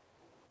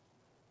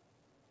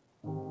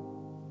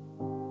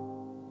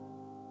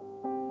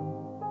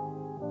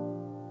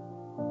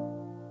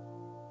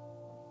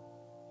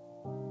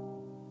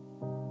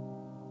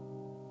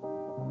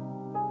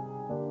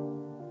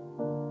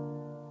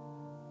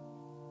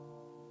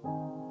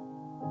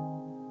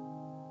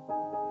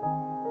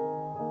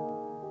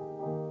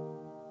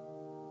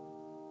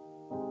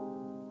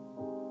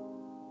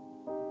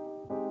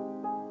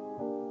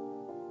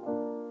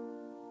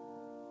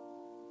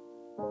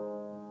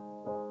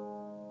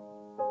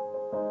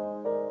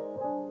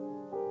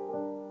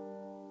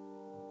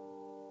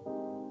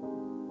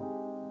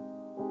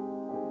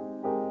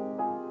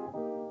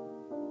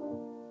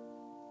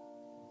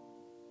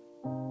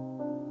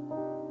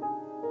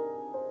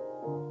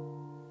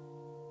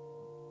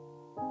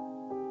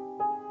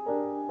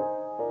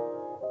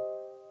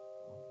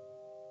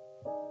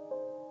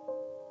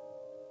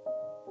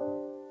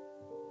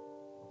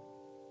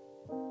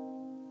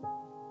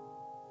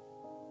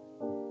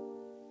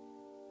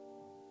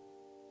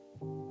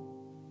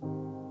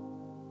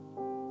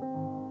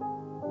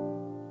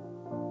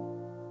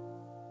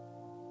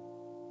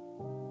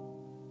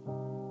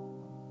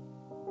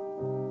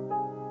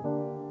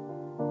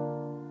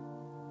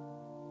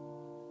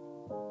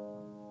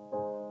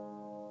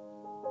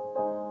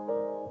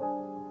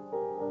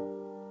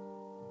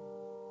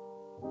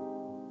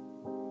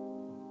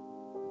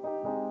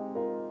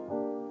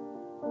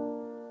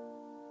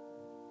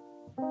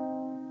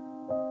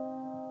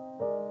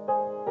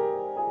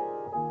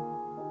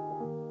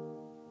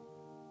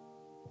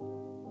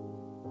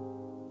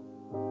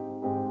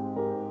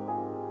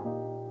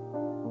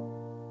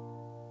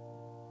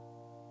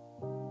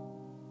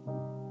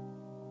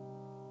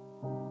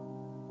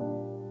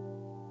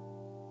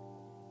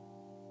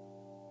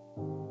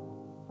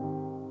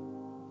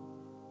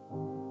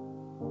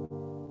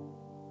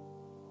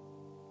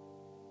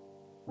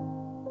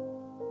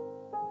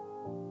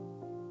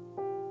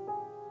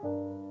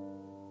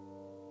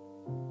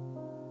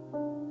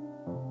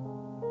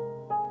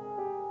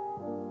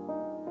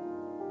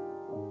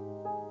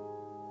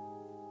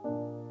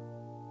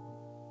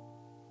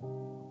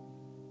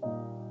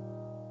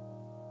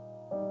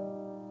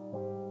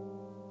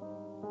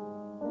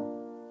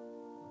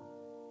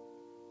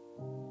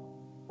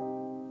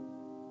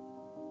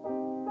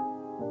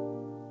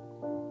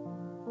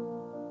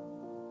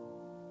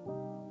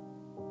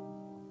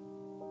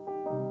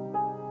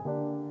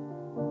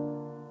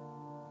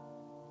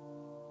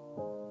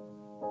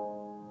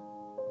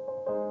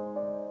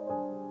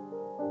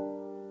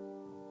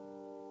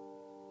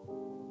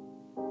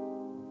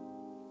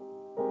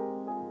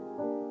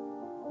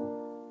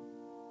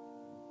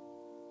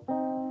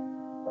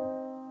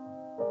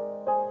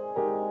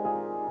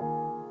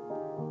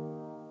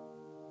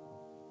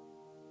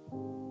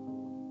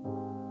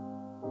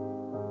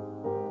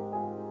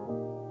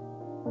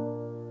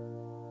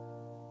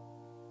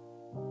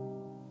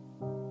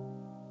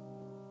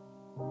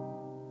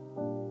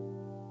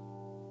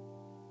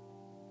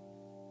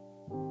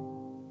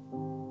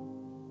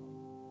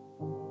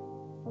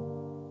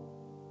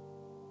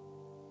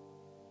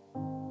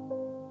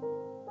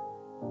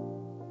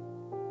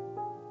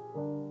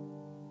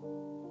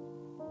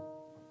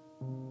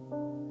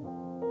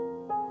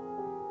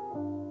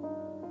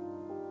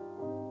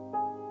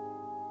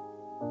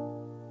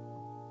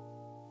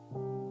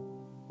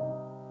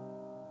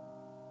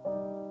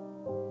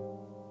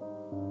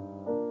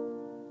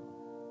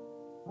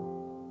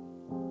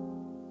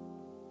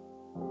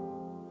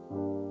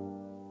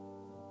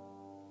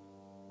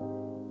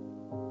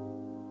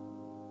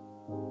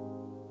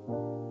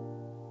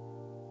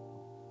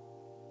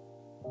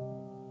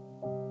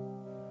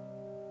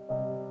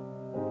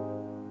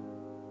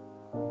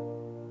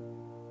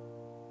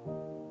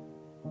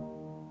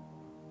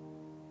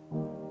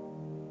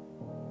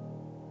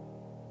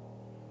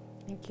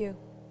 Thank you.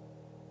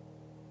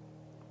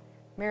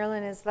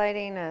 Marilyn is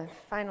lighting a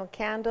final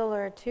candle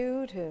or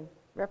 2 to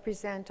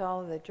represent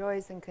all the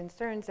joys and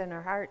concerns in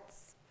our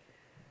hearts,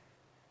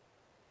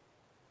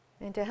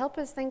 and to help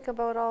us think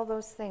about all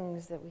those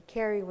things that we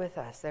carry with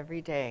us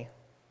every day,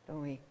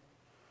 don't we?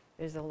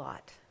 There's a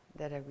lot.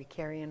 that we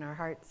carry in our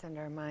hearts and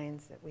our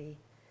minds, that we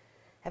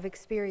have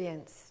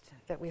experienced,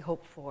 that we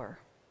hope for,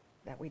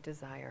 that we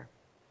desire.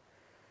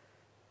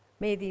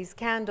 May these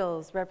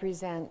candles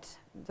represent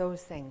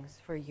those things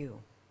for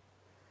you.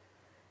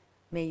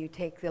 May you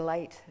take the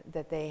light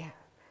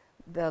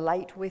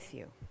with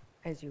you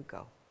as you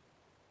go.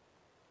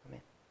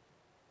 Amen.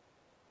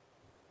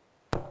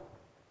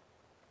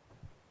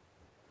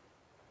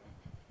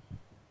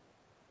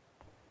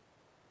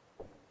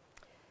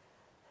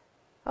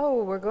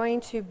 Oh, we're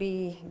going to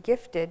be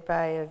gifted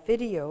by a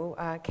video.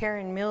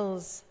 Karen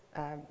Mills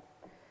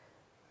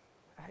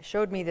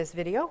showed me this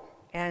video,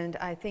 and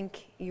I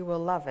think you will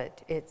love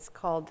it. It's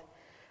called,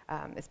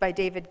 it's by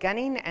David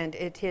Gunning, and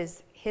it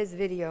is his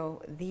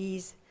video,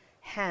 These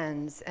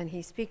Hands, and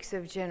he speaks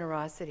of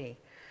generosity.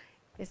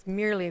 It's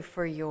merely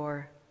for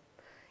your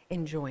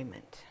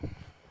enjoyment.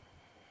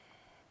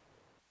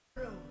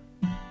 Of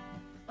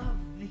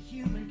the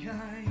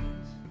humankind.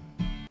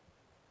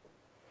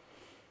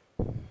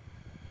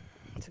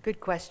 It's a good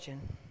question.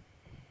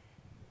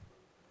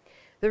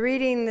 The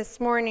reading this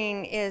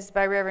morning is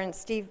by Reverend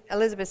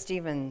Elizabeth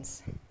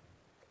Stevens.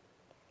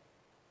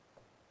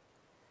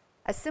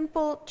 A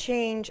simple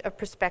change of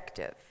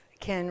perspective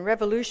can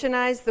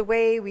revolutionize the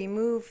way we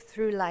move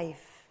through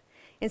life.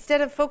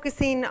 Instead of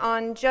focusing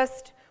on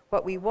just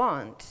what we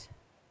want,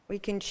 we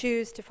can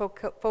choose to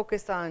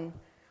focus on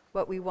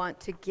what we want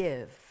to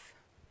give.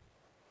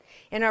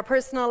 In our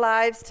personal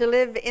lives, to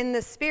live in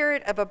the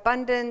spirit of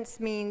abundance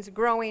means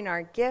growing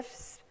our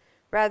gifts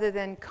rather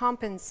than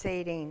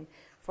compensating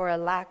for a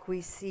lack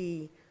we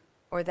see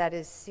or that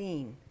is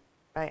seen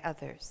by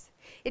others.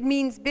 It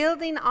means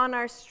building on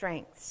our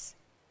strengths.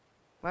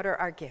 What are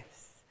our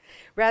gifts?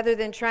 Rather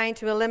than trying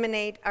to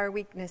eliminate our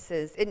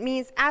weaknesses. It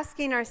means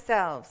asking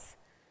ourselves,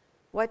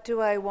 what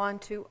do I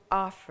want to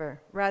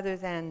offer, rather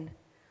than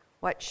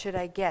what should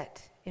I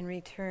get in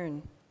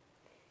return?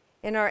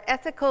 In our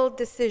ethical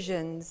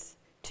decisions,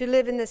 to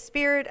live in the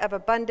spirit of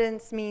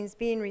abundance means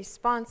being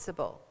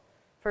responsible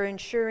for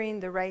ensuring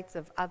the rights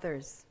of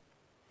others.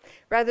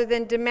 Rather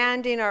than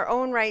demanding our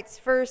own rights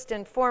first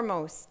and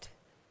foremost,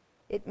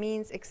 it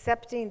means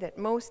accepting that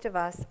most of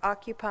us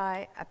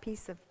occupy a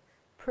place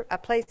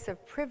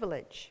of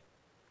privilege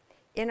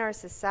in our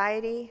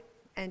society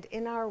and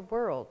in our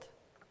world.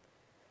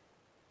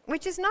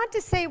 Which is not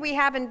to say we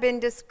haven't been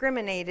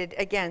discriminated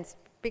against,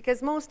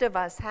 because most of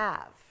us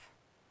have.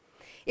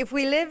 If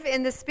we live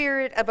in the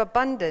spirit of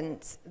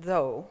abundance,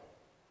 though,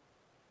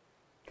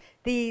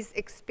 these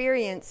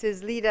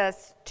experiences lead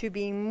us to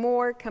be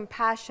more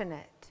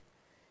compassionate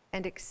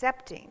and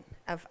accepting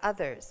of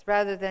others,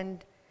 rather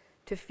than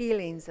to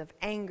feelings of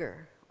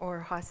anger or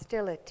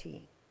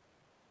hostility.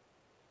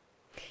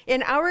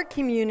 In our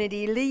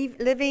community,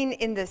 living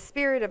in the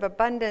spirit of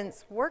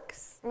abundance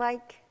works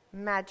like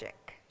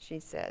magic, she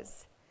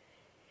says.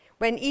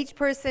 When each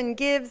person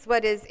gives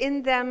what is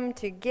in them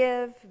to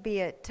give, be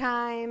it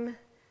time,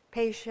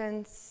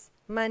 patience,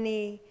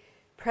 money,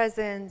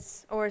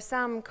 presence, or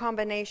some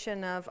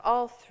combination of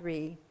all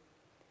three,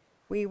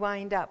 we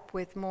wind up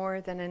with more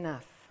than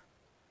enough.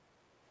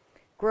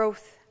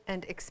 Growth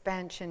and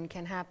expansion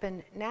can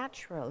happen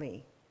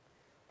naturally,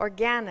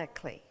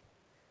 organically,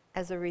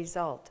 as a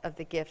result of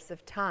the gifts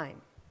of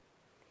time,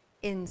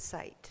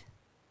 insight,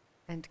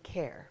 and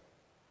care.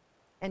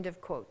 End of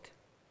quote.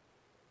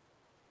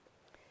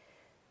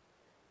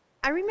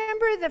 I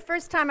remember the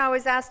first time I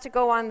was asked to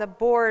go on the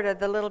board of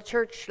the little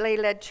church,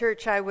 lay-led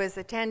church I was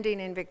attending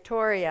in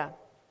Victoria.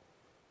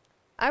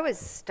 I was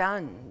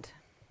stunned.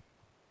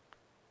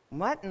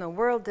 What in the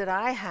world did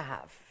I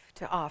have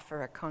to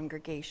offer a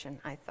congregation,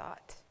 I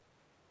thought.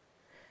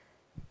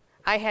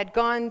 I had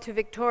gone to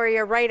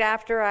Victoria right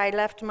after I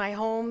left my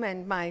home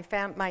and my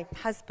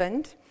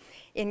husband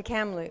in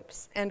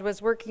Kamloops, and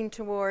was working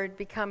toward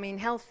becoming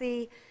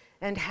healthy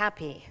and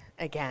happy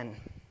again.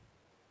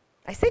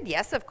 I said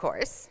yes, of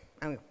course.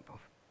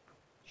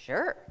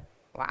 Sure.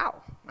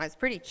 Wow. I was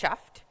pretty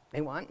chuffed.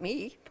 They want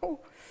me.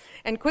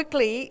 And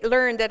quickly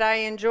learned that I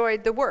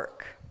enjoyed the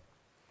work.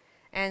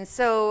 And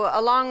so,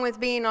 along with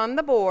being on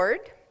the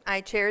board,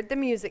 I chaired the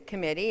music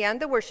committee and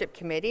the worship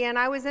committee, and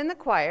I was in the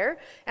choir,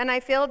 and I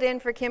filled in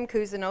for Kim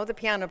Cousineau, the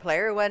piano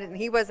player, when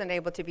he wasn't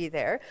able to be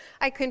there.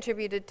 I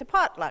contributed to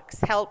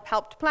potlucks,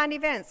 helped plan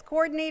events,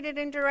 coordinated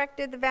and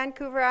directed the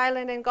Vancouver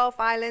Island and Gulf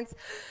Islands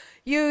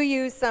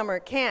UU summer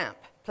camp,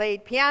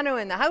 played piano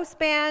in the house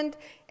band,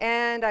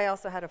 and I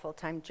also had a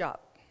full-time job.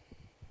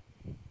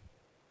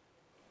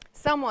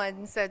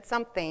 Someone said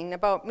something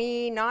about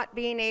me not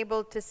being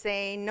able to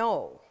say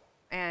no.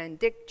 And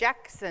Dick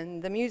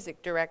Jackson, the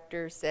music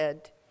director,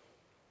 said,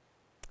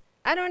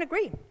 I don't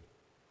agree.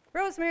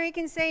 Rosemary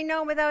can say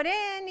no without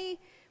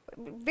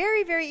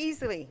very, very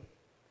easily.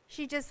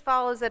 She just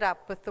follows it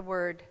up with the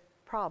word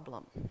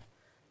problem.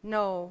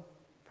 No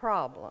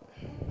problem.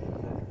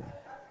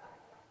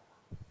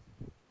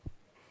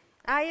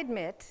 I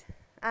admit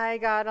I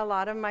got a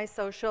lot of my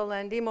social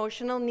and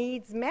emotional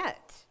needs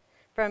met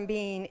from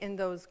being in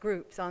those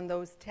groups, on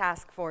those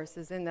task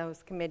forces, in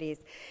those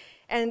committees.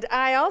 And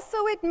I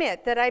also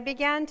admit that I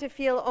began to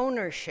feel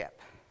ownership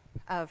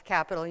of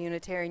Capital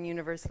Unitarian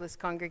Universalist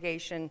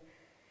Congregation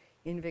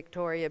in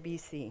Victoria,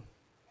 BC.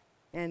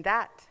 And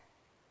that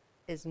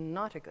is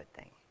not a good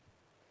thing.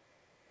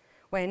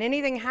 When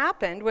anything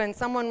happened, when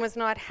someone was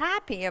not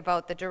happy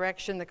about the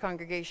direction the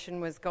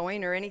congregation was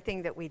going or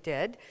anything that we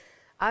did,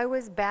 I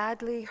was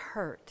badly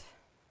hurt.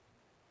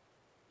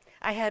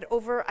 I had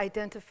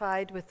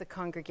over-identified with the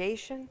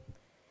congregation,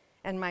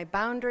 and my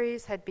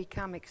boundaries had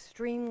become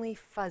extremely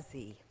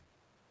fuzzy.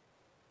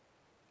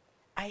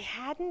 I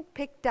hadn't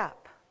picked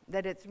up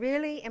that it's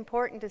really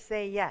important to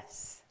say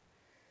yes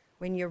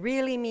when you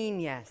really mean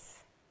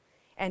yes,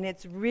 and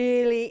it's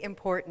really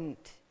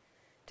important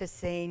to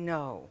say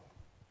no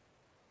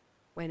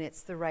when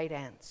it's the right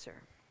answer.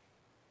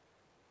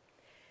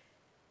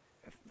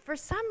 For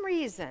some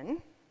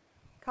reason,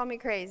 call me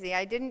crazy,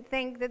 I didn't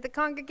think that the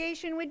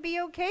congregation would be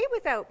okay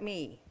without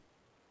me.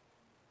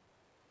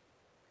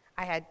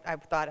 I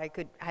thought I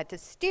had to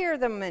steer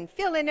them and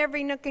fill in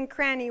every nook and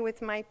cranny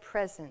with my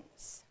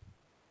presence.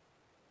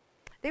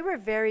 They were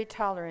very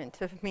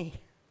tolerant of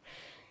me.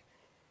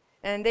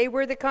 And they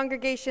were the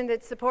congregation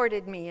that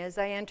supported me as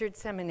I entered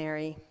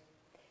seminary.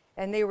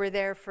 And they were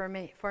there for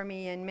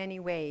me in many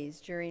ways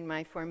during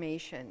my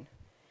formation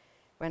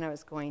when I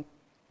was going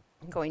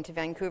to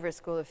Vancouver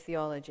School of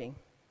Theology.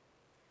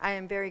 I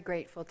am very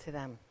grateful to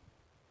them.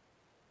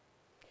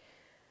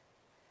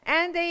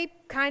 And they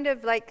kind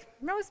of like,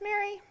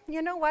 Rosemary,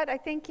 you know what? I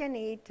think you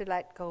need to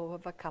let go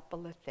of a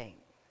couple of things.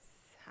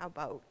 How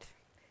about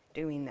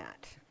doing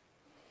that?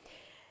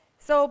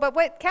 So, but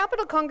what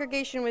Capital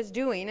Congregation was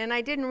doing, and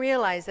I didn't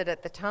realize it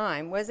at the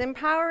time, was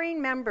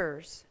empowering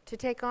members to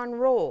take on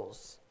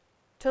roles,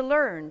 to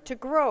learn, to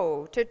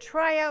grow, to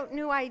try out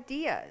new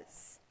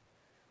ideas,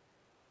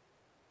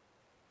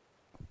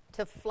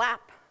 to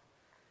flap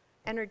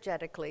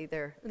energetically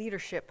their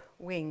leadership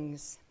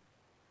wings.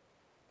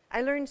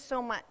 I learned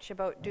so much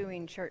about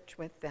doing church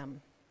with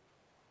them.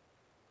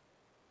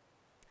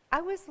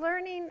 I was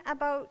learning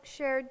about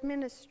shared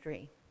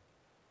ministry.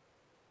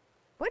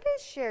 What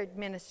is shared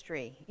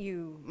ministry,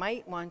 you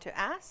might want to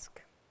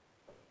ask?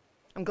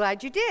 I'm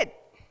glad you did.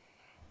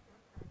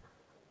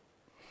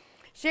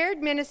 Shared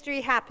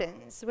ministry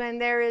happens when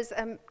there is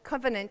a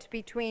covenant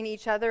between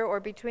each other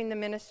or between the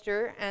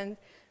minister and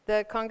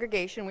the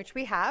congregation, which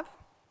we have,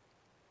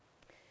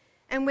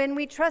 and when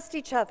we trust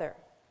each other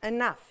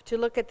enough to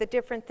look at the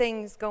different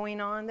things going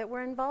on that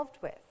we're involved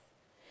with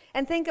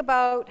and think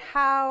about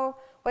how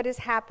what is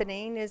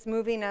happening is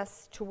moving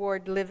us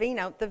toward living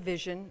out the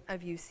vision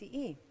of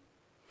UCE.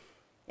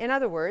 In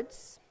other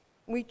words,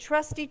 we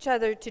trust each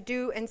other to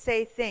do and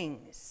say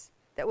things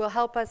that will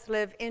help us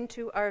live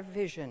into our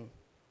vision.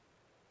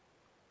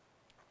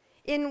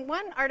 In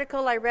one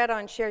article I read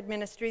on shared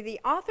ministry, the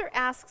author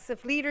asks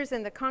if leaders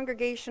in the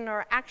congregation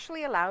are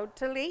actually allowed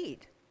to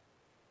lead.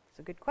 It's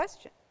a good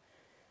question.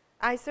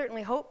 I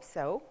certainly hope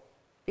so,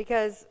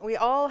 because we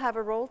all have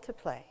a role to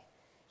play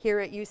here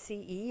at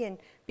UCE in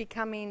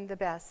becoming the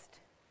best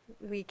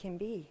we can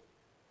be.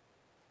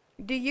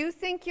 Do you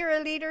think you're a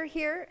leader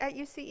here at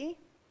UCE?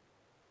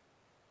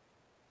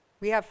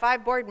 We have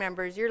 5 board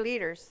members, you're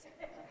leaders.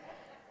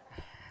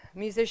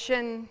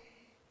 Musician,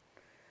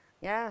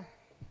 yeah.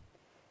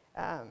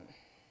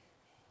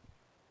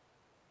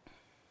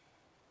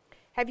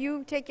 Have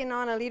you taken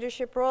on a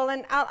leadership role?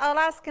 And I'll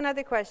ask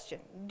another question.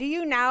 Do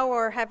you now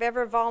or have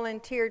ever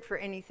volunteered for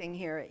anything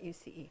here at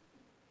UCE?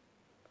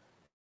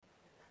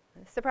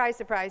 Surprise,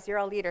 surprise, you're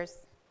all leaders.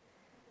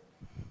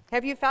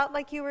 Have you felt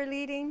like you were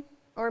leading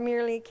or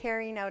merely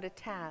carrying out a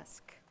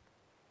task?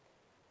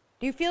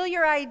 Do you feel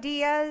your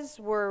ideas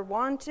were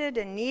wanted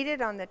and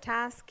needed on the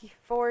task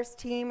force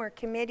team or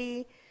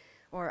committee,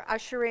 or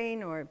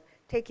ushering, or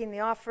taking the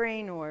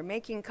offering, or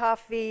making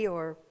coffee,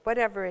 or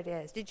whatever it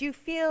is? Did you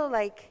feel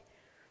like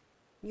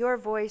your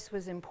voice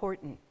was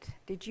important?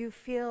 Did you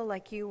feel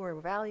like you were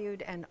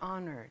valued and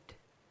honored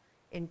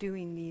in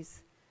doing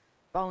these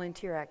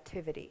volunteer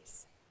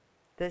activities,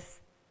 this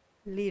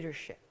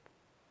leadership?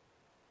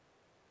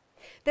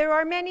 There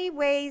are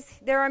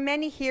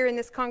many here in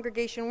this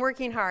congregation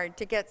working hard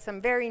to get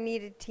some very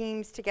needed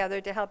teams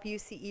together to help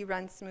UCE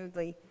run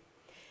smoothly.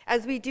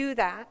 As we do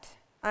that,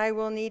 I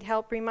will need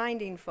help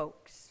reminding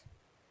folks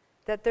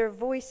that their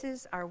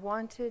voices are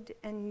wanted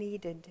and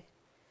needed.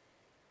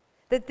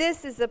 That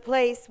this is a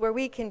place where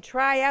we can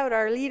try out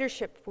our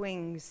leadership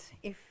wings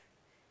if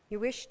you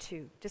wish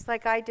to, just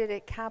like I did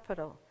at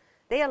Capital.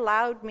 They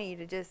allowed me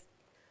to just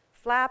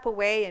flap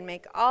away and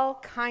make all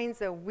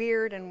kinds of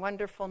weird and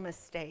wonderful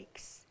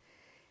mistakes.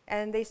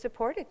 And they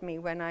supported me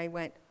when I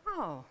went,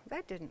 oh,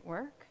 that didn't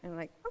work. And I'm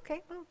like,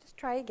 okay, well, just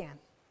try again.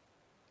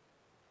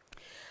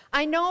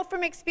 I know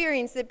from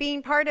experience that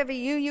being part of a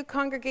UU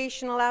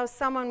congregation allows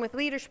someone with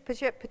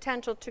leadership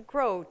potential to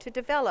grow, to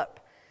develop,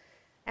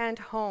 and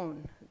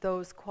hone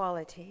those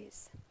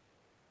qualities.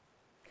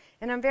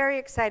 And I'm very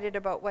excited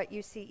about what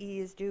UCE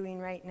is doing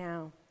right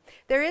now.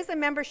 There is a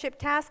membership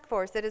task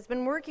force that has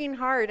been working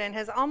hard and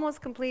has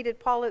almost completed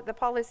the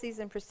policies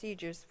and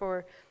procedures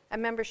for a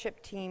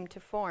membership team to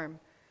form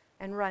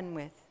and run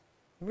with.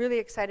 Really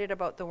excited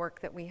about the work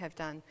that we have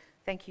done.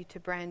 Thank you to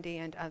Brandy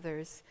and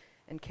others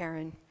and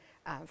Karen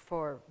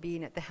for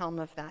being at the helm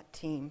of that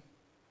team.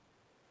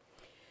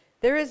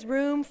 There is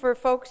room for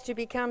folks to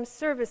become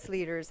service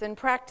leaders and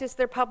practice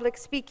their public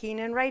speaking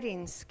and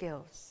writing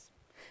skills.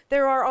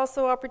 There are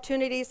also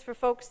opportunities for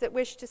folks that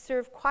wish to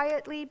serve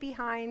quietly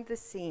behind the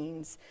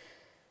scenes.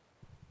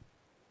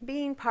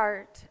 Being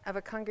part of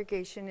a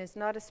congregation is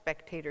not a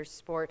spectator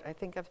sport. I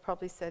think I've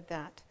probably said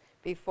that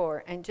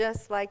before. And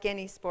just like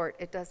any sport,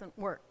 it doesn't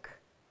work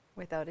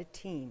without a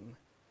team.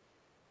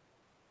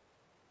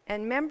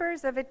 And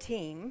members of a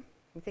team,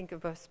 we think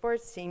of a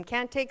sports team,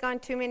 can't take on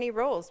too many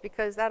roles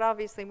because that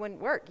obviously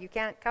wouldn't work. You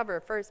can't cover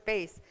first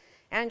base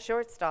and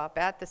shortstop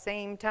at the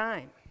same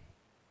time.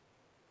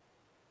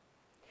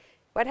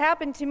 What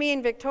happened to me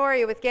in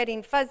Victoria with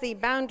getting fuzzy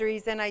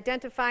boundaries and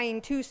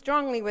identifying too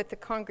strongly with the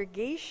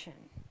congregation,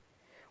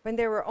 when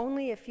there were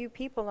only a few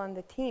people on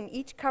the team,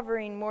 each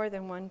covering more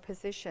than one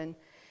position.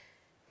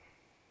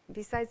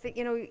 Besides that,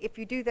 if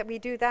you do that, we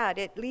do that,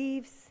 it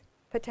leaves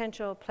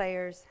potential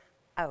players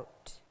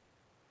out.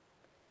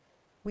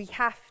 We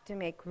have to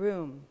make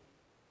room.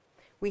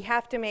 We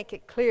have to make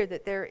it clear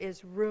that there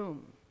is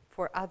room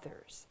for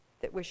others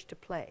that wish to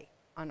play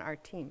on our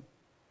team.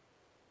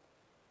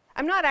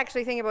 I'm not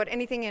actually thinking about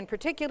anything in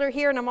particular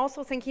here, and I'm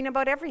also thinking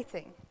about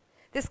everything.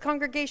 This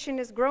congregation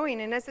is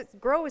growing, and as it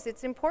grows,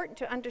 it's important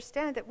to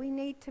understand that we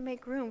need to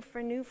make room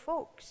for new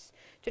folks,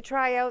 to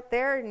try out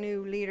their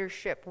new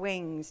leadership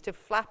wings, to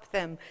flap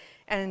them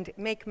and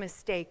make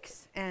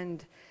mistakes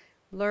and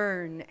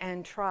learn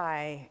and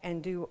try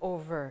and do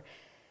over,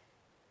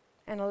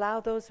 and allow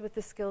those with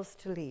the skills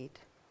to lead.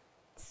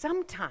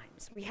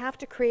 Sometimes we have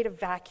to create a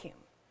vacuum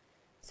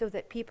so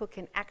that people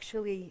can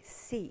actually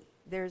see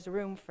there's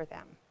room for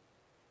them,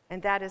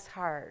 and that is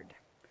hard.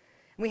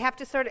 We have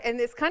to and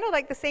it's kind of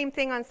like the same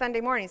thing on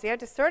Sunday mornings. We have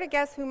to sort of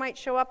guess who might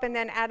show up and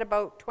then add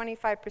about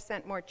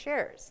 25% more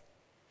chairs.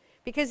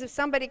 Because if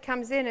somebody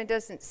comes in and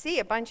doesn't see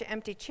a bunch of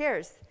empty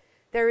chairs,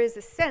 there is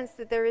a sense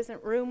that there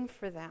isn't room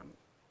for them.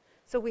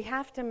 So we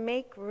have to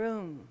make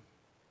room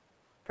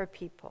for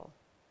people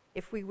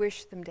if we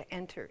wish them to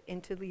enter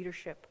into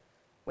leadership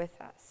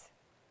with us.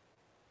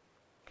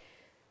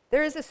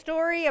 There is a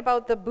story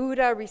about the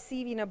Buddha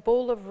receiving a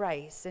bowl of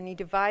rice, and he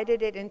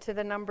divided it into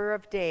the number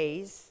of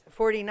days,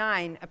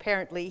 49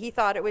 apparently, he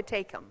thought it would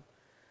take him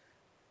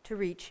to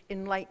reach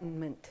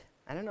enlightenment.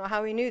 I don't know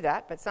how he knew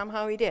that, but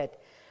somehow he did.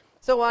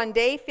 So on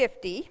day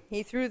 50,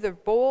 he threw the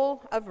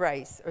bowl of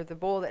rice, or the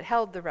bowl that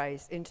held the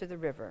rice, into the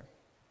river.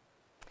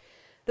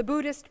 The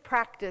Buddhist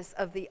practice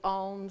of the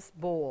alms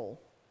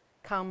bowl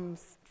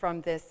comes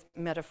from this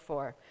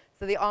metaphor.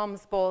 So the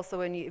alms bowl,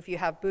 so if you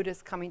have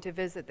Buddhists coming to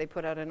visit, they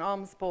put out an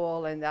alms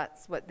bowl, and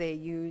that's what they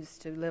use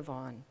to live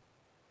on.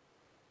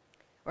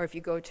 Or if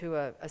you go to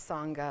a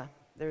sangha,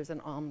 there's an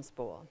alms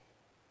bowl.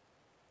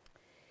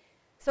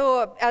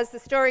 So as the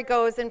story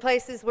goes, in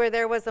places where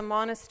there was a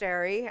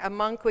monastery, a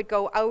monk would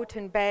go out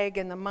and beg,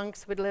 and the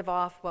monks would live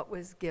off what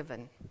was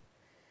given.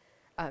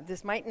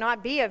 This might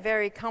not be a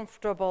very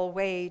comfortable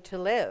way to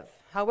live.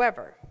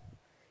 However,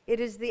 it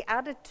is the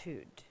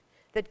attitude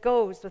that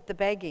goes with the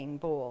begging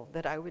bowl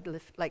that I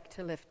would like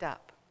to lift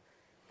up.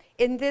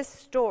 In this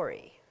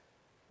story,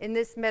 in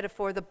this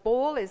metaphor, the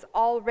bowl is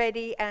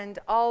already and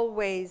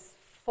always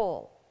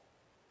full.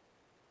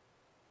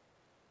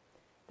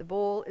 The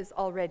bowl is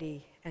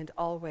already and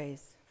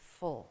always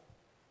full.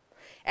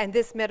 And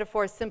this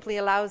metaphor simply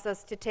allows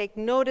us to take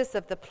notice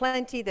of the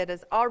plenty that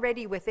is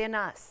already within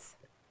us,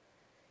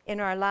 in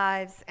our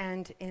lives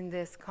and in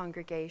this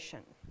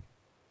congregation.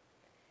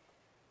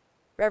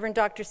 Reverend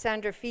Dr.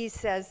 Sandra Fee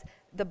says,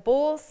 the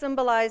bowl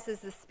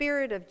symbolizes the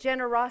spirit of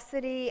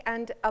generosity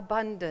and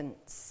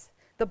abundance.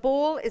 The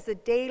bowl is a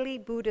daily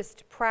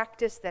Buddhist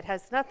practice that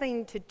has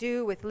nothing to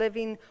do with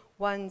living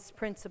one's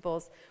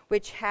principles,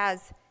 which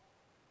has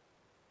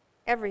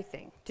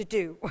everything to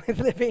do with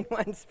living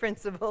one's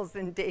principles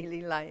in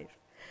daily life.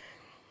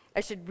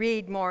 I should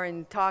read more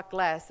and talk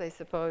less, I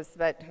suppose,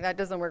 but that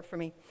doesn't work for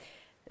me.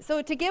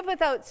 So to give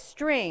without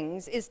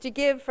strings is to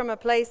give from a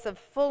place of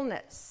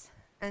fullness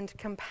and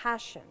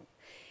compassion.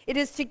 It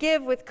is to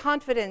give with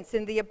confidence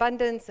in the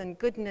abundance and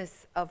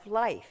goodness of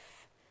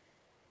life.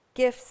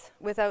 Gifts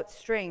without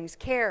strings,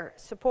 care,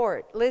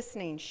 support,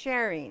 listening,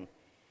 sharing.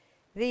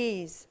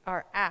 These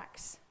are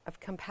acts of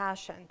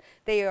compassion.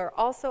 They are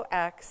also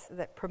acts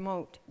that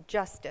promote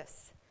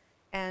justice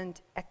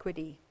and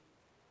equity.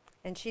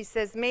 And she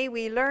says, may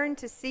we learn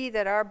to see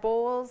that our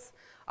bowls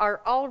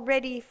are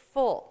already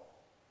full.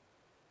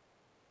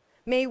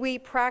 May we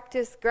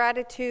practice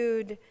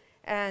gratitude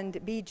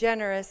and be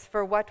generous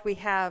for what we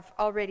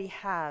already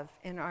have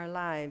in our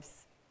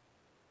lives.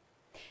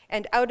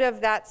 And out of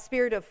that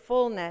spirit of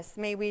fullness,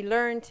 may we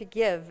learn to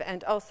give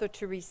and also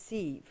to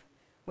receive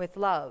with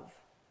love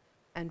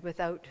and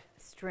without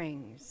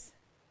strings.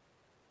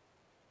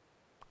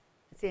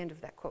 That's the end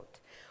of that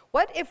quote.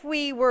 What if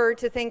we were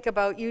to think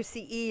about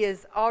UCE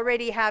as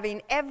already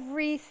having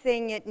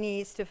everything it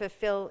needs to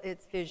fulfill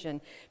its vision?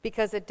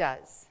 Because it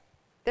does.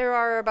 There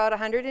are about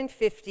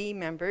 150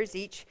 members,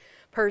 each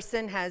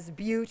person has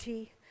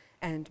beauty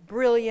and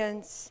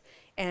brilliance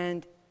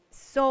and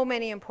so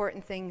many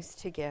important things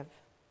to give.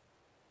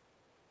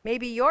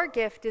 Maybe your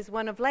gift is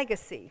one of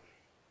legacy.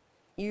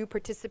 You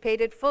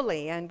participated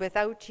fully, and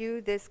without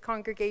you, this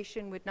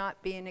congregation would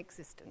not be in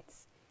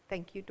existence.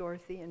 Thank you,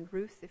 Dorothy and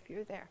Ruth, if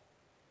you're there.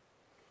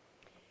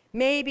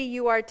 Maybe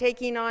you are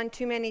taking on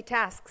too many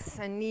tasks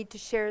and need to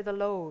share the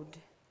load.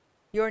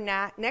 Your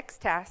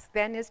next task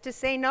then is to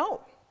say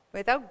no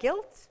without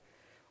guilt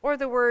or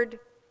the word,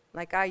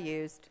 like I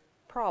used,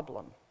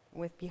 problem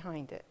with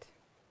behind it.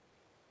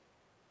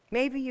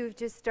 Maybe you've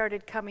just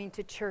started coming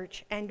to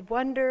church and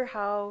wonder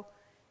how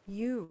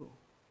you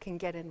can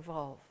get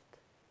involved.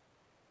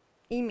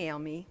 Email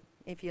me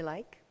if you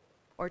like,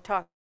 or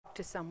talk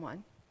to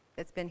someone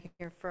that's been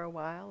here for a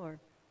while, or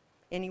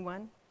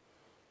anyone.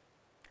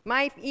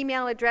 My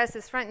email address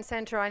is front and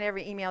center on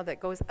every email that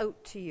goes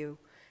out to you.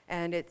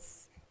 And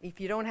if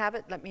you don't have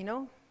it, let me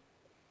know,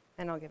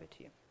 and I'll give it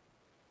to you.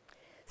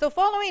 So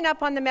following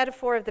up on the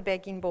metaphor of the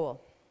begging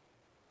bowl,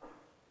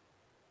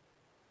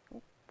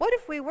 what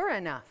if we were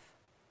enough?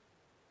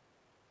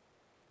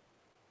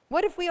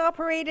 What if we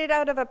operated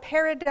out of a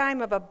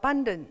paradigm of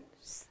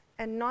abundance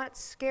and not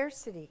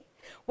scarcity?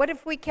 What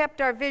if we kept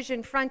our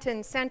vision front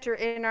and center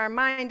in our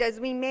mind as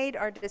we made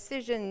our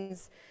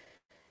decisions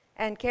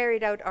and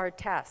carried out our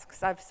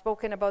tasks? I've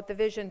spoken about the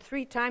vision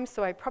 3 times,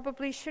 so I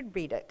probably should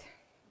read it.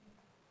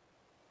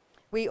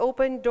 We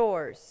open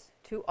doors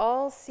to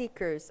all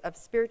seekers of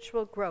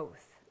spiritual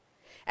growth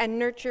and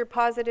nurture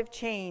positive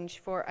change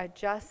for a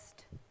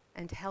just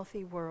and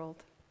healthy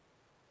world.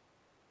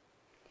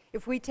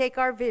 If we take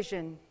our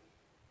vision,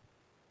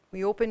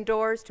 we open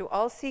doors to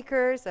all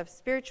seekers of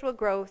spiritual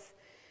growth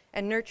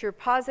and nurture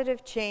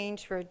positive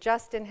change for a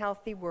just and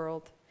healthy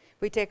world.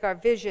 We take our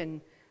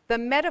vision, the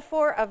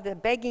metaphor of the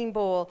begging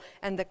bowl,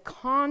 and the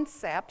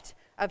concept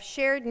of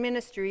shared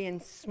ministry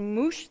and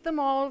smoosh them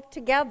all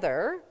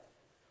together.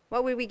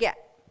 What would we get?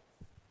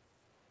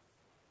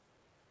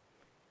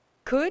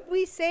 Could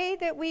we say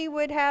that we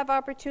would have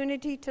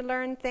opportunity to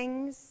learn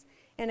things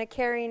in a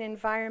caring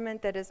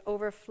environment that is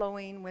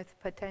overflowing with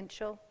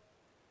potential?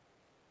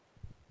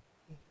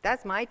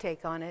 That's my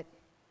take on it.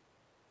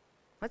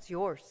 What's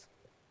yours?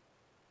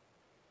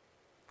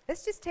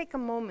 Let's just take a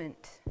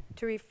moment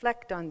to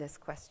reflect on this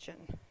question.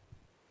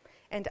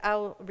 And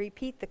I'll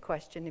repeat the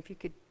question. If you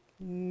could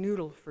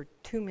noodle for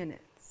 2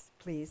 minutes,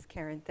 please,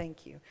 Karen,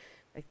 thank you.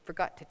 I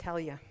forgot to tell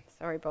you.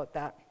 Sorry about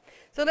that.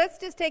 So let's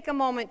just take a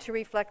moment to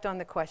reflect on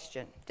the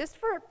question, just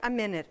for a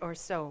minute or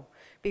so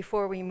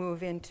before we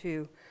move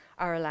into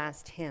our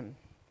last hymn.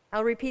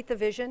 I'll repeat the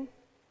vision,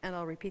 and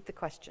I'll repeat the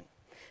question.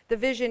 The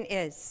vision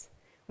is,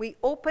 we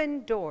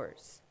open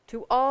doors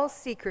to all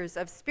seekers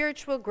of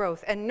spiritual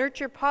growth and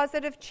nurture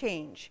positive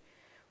change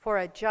for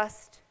a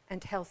just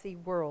and healthy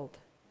world.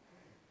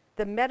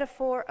 The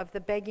metaphor of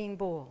the begging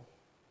bowl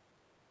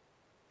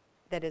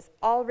that is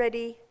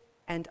already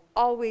and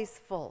always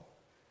full.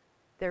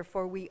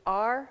 Therefore, we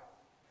are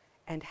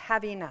and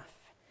have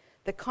enough.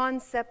 The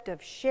concept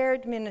of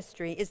shared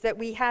ministry is that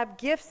we have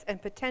gifts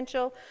and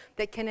potential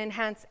that can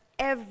enhance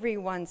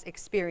everyone's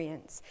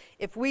experience.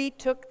 If we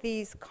took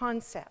these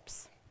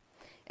concepts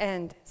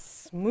and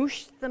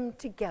smooshed them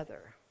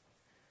together,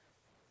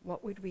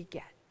 what would we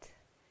get?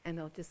 And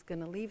I'm just going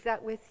to leave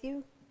that with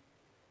you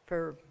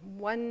for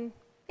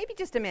maybe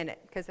just a minute,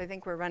 because I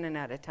think we're running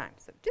out of time.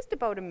 So just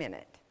about a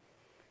minute.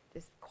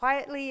 Just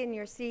quietly in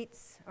your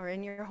seats or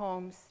in your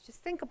homes,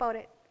 just think about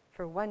it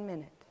for 1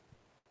 minute.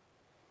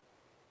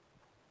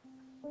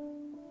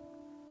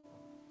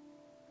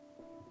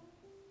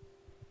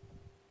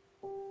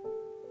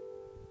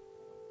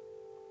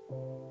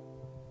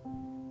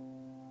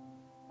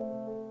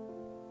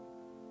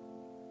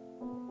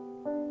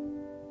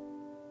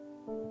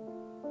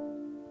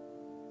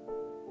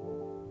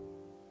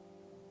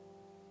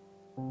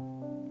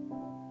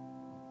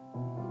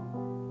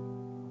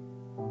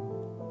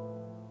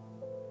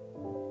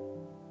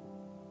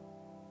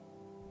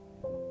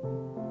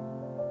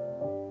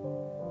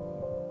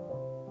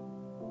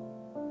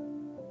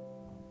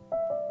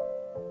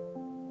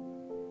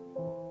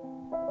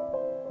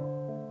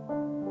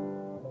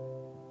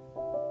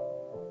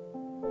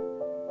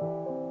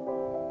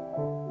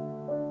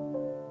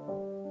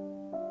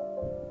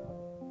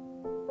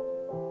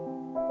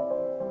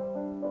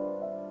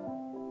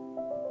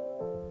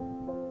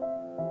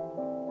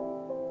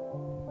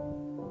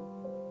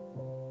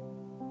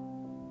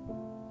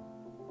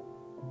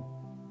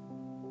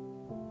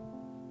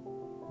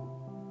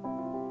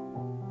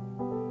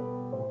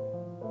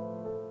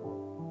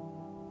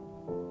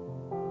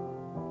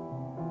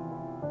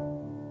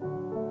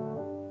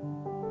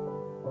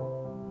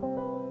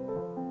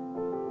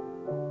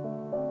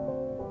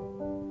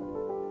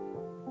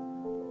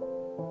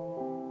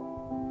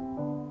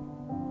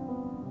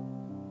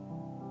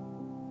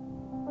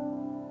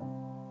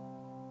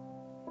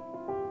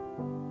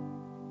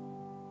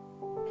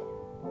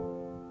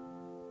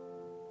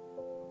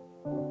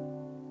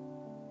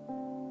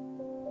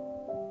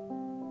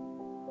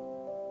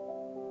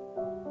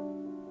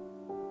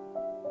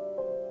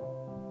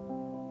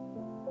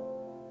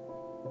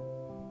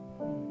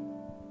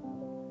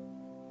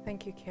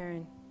 Thank you,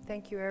 Karen.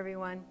 Thank you,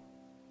 everyone.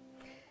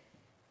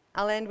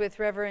 I'll end with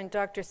Reverend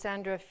Dr.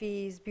 Sandra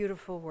Fee's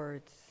beautiful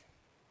words.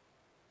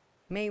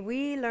 May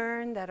we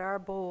learn that our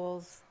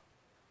bowls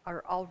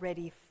are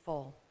already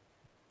full.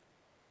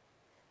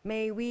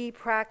 May we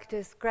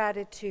practice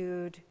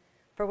gratitude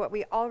for what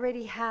we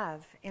already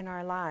have in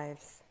our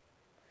lives.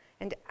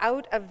 And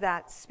out of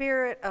that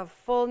spirit of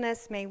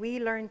fullness, may we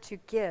learn to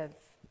give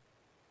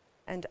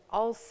and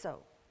also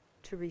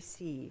to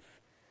receive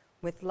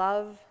with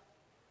love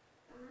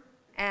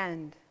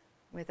and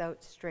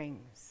without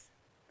strings.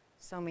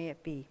 So may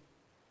it be.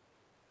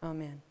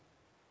 Amen.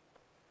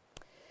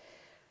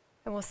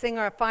 And we'll sing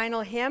our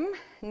final hymn.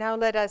 Now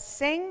let us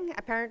sing.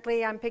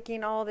 Apparently I'm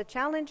picking all the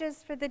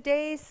challenges for the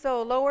day,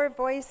 so lower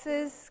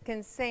voices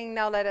can sing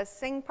Now Let Us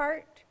Sing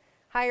part.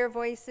 Higher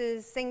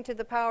voices sing to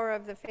the power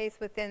of the faith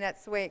within.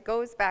 That's the way it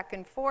goes back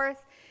and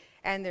forth.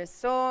 And there's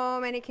so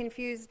many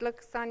confused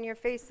looks on your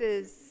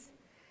faces.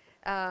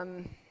 No,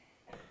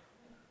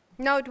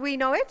 do we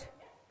know it?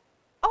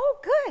 Oh,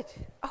 good.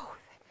 Oh,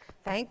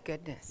 thank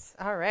goodness.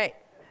 All right.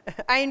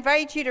 I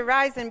invite you to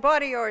rise in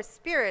body or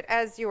spirit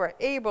as you are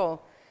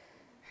able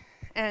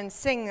and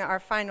sing our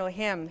final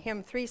hymn,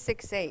 hymn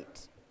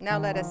 368. Now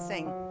let us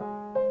sing.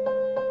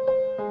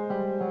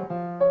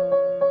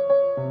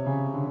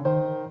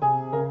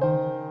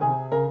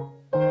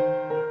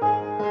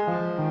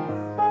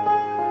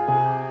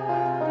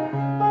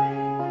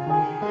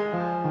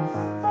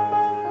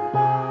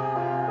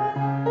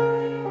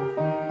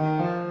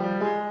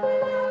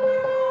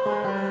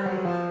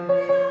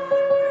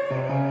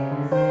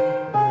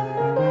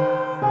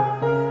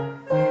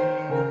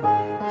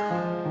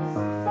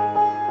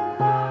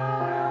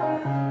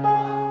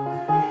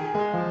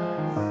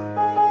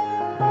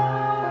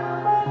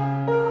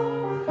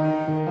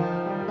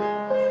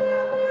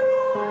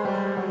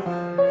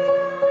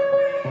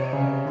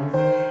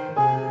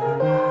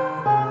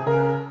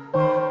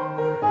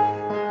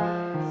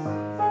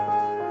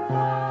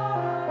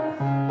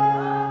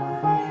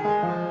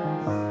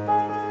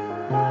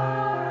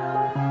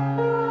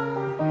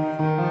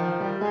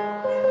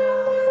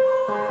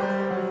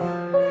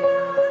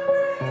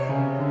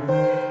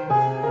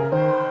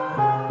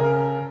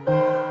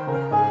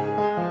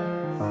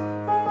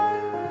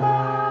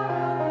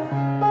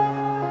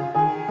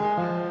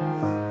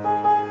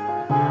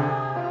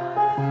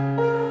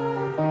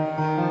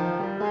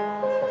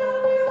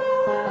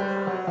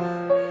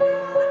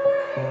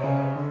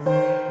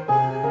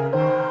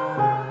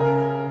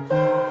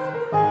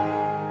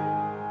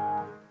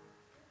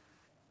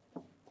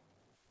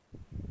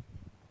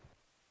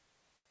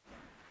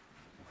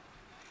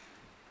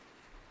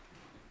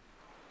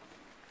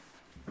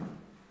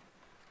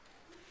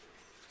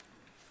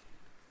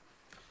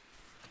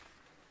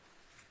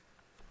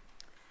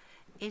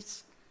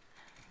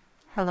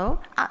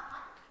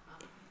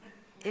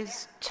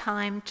 It's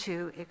time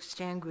to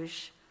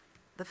extinguish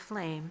the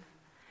flame.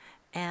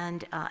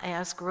 And I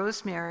ask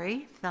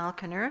Rosemary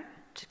Falconer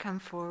to come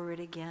forward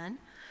again.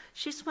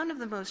 She's one of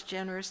the most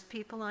generous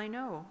people I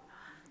know,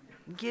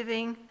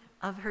 giving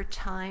of her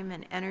time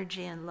and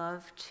energy and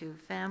love to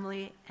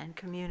family and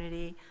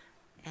community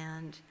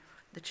and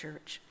the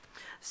church.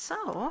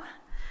 So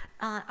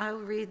I'll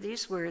read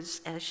these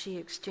words as she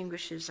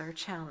extinguishes our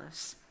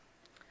chalice.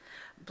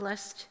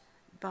 Blessed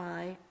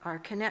by our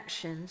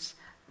connections,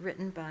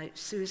 written by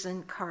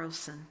Susan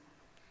Carlson.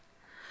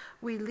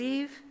 We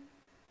leave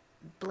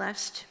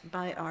blessed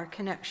by our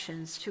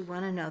connections to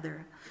one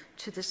another,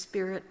 to the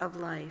spirit of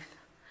life.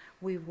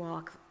 We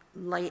walk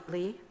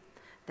lightly,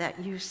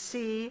 that you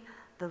see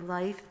the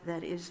life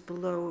that is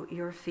below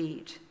your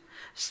feet.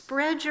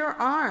 Spread your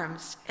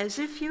arms as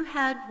if you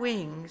had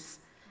wings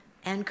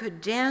and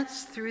could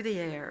dance through the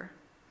air.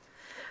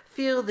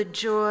 Feel the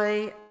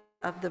joy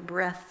of the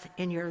breath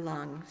in your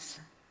lungs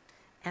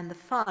and the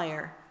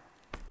fire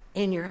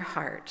in your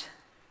heart.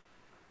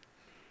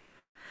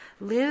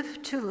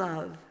 Live to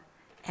love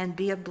and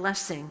be a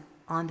blessing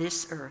on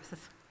this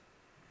earth.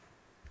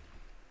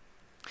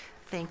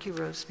 Thank you,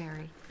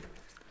 Rosemary.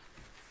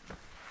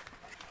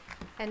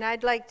 And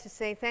I'd like to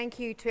say thank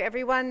you to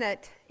everyone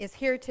that is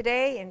here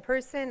today in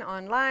person,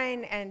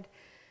 online, and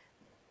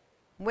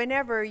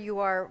whenever you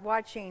are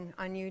watching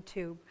on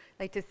YouTube.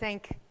 I'd like to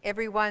thank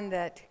everyone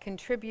that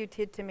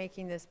contributed to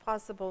making this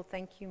possible.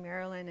 Thank you,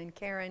 Marilyn and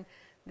Karen,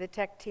 the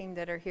tech team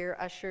that are here,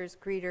 ushers,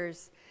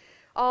 greeters,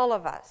 all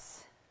of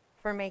us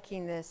for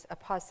making this a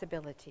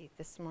possibility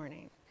this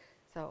morning.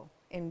 So,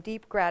 in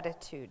deep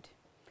gratitude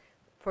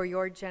for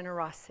your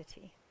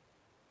generosity.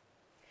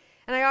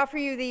 And I offer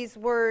you these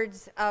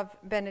words of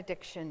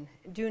benediction.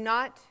 Do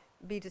not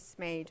be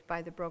dismayed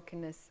by the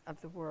brokenness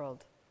of the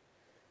world.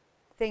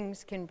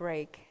 Things can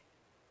break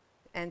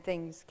and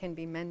things can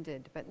be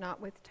mended, but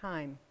not with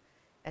time,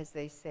 as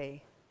they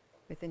say,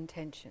 with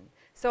intention.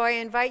 So I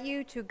invite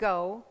you to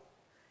go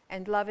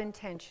and love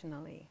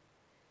intentionally,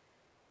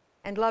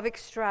 and love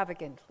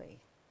extravagantly,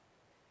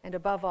 and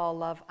above all,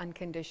 love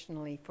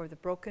unconditionally, for the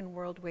broken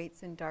world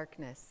waits in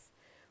darkness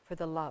for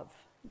the love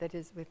that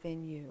is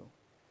within you.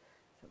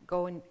 So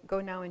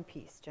go now in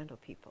peace, gentle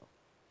people.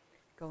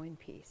 Go in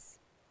peace.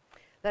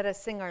 Let us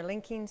sing our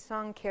linking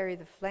song, Carry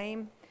the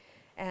Flame.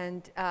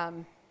 And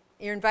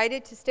you're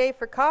invited to stay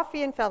for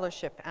coffee and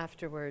fellowship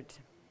afterward.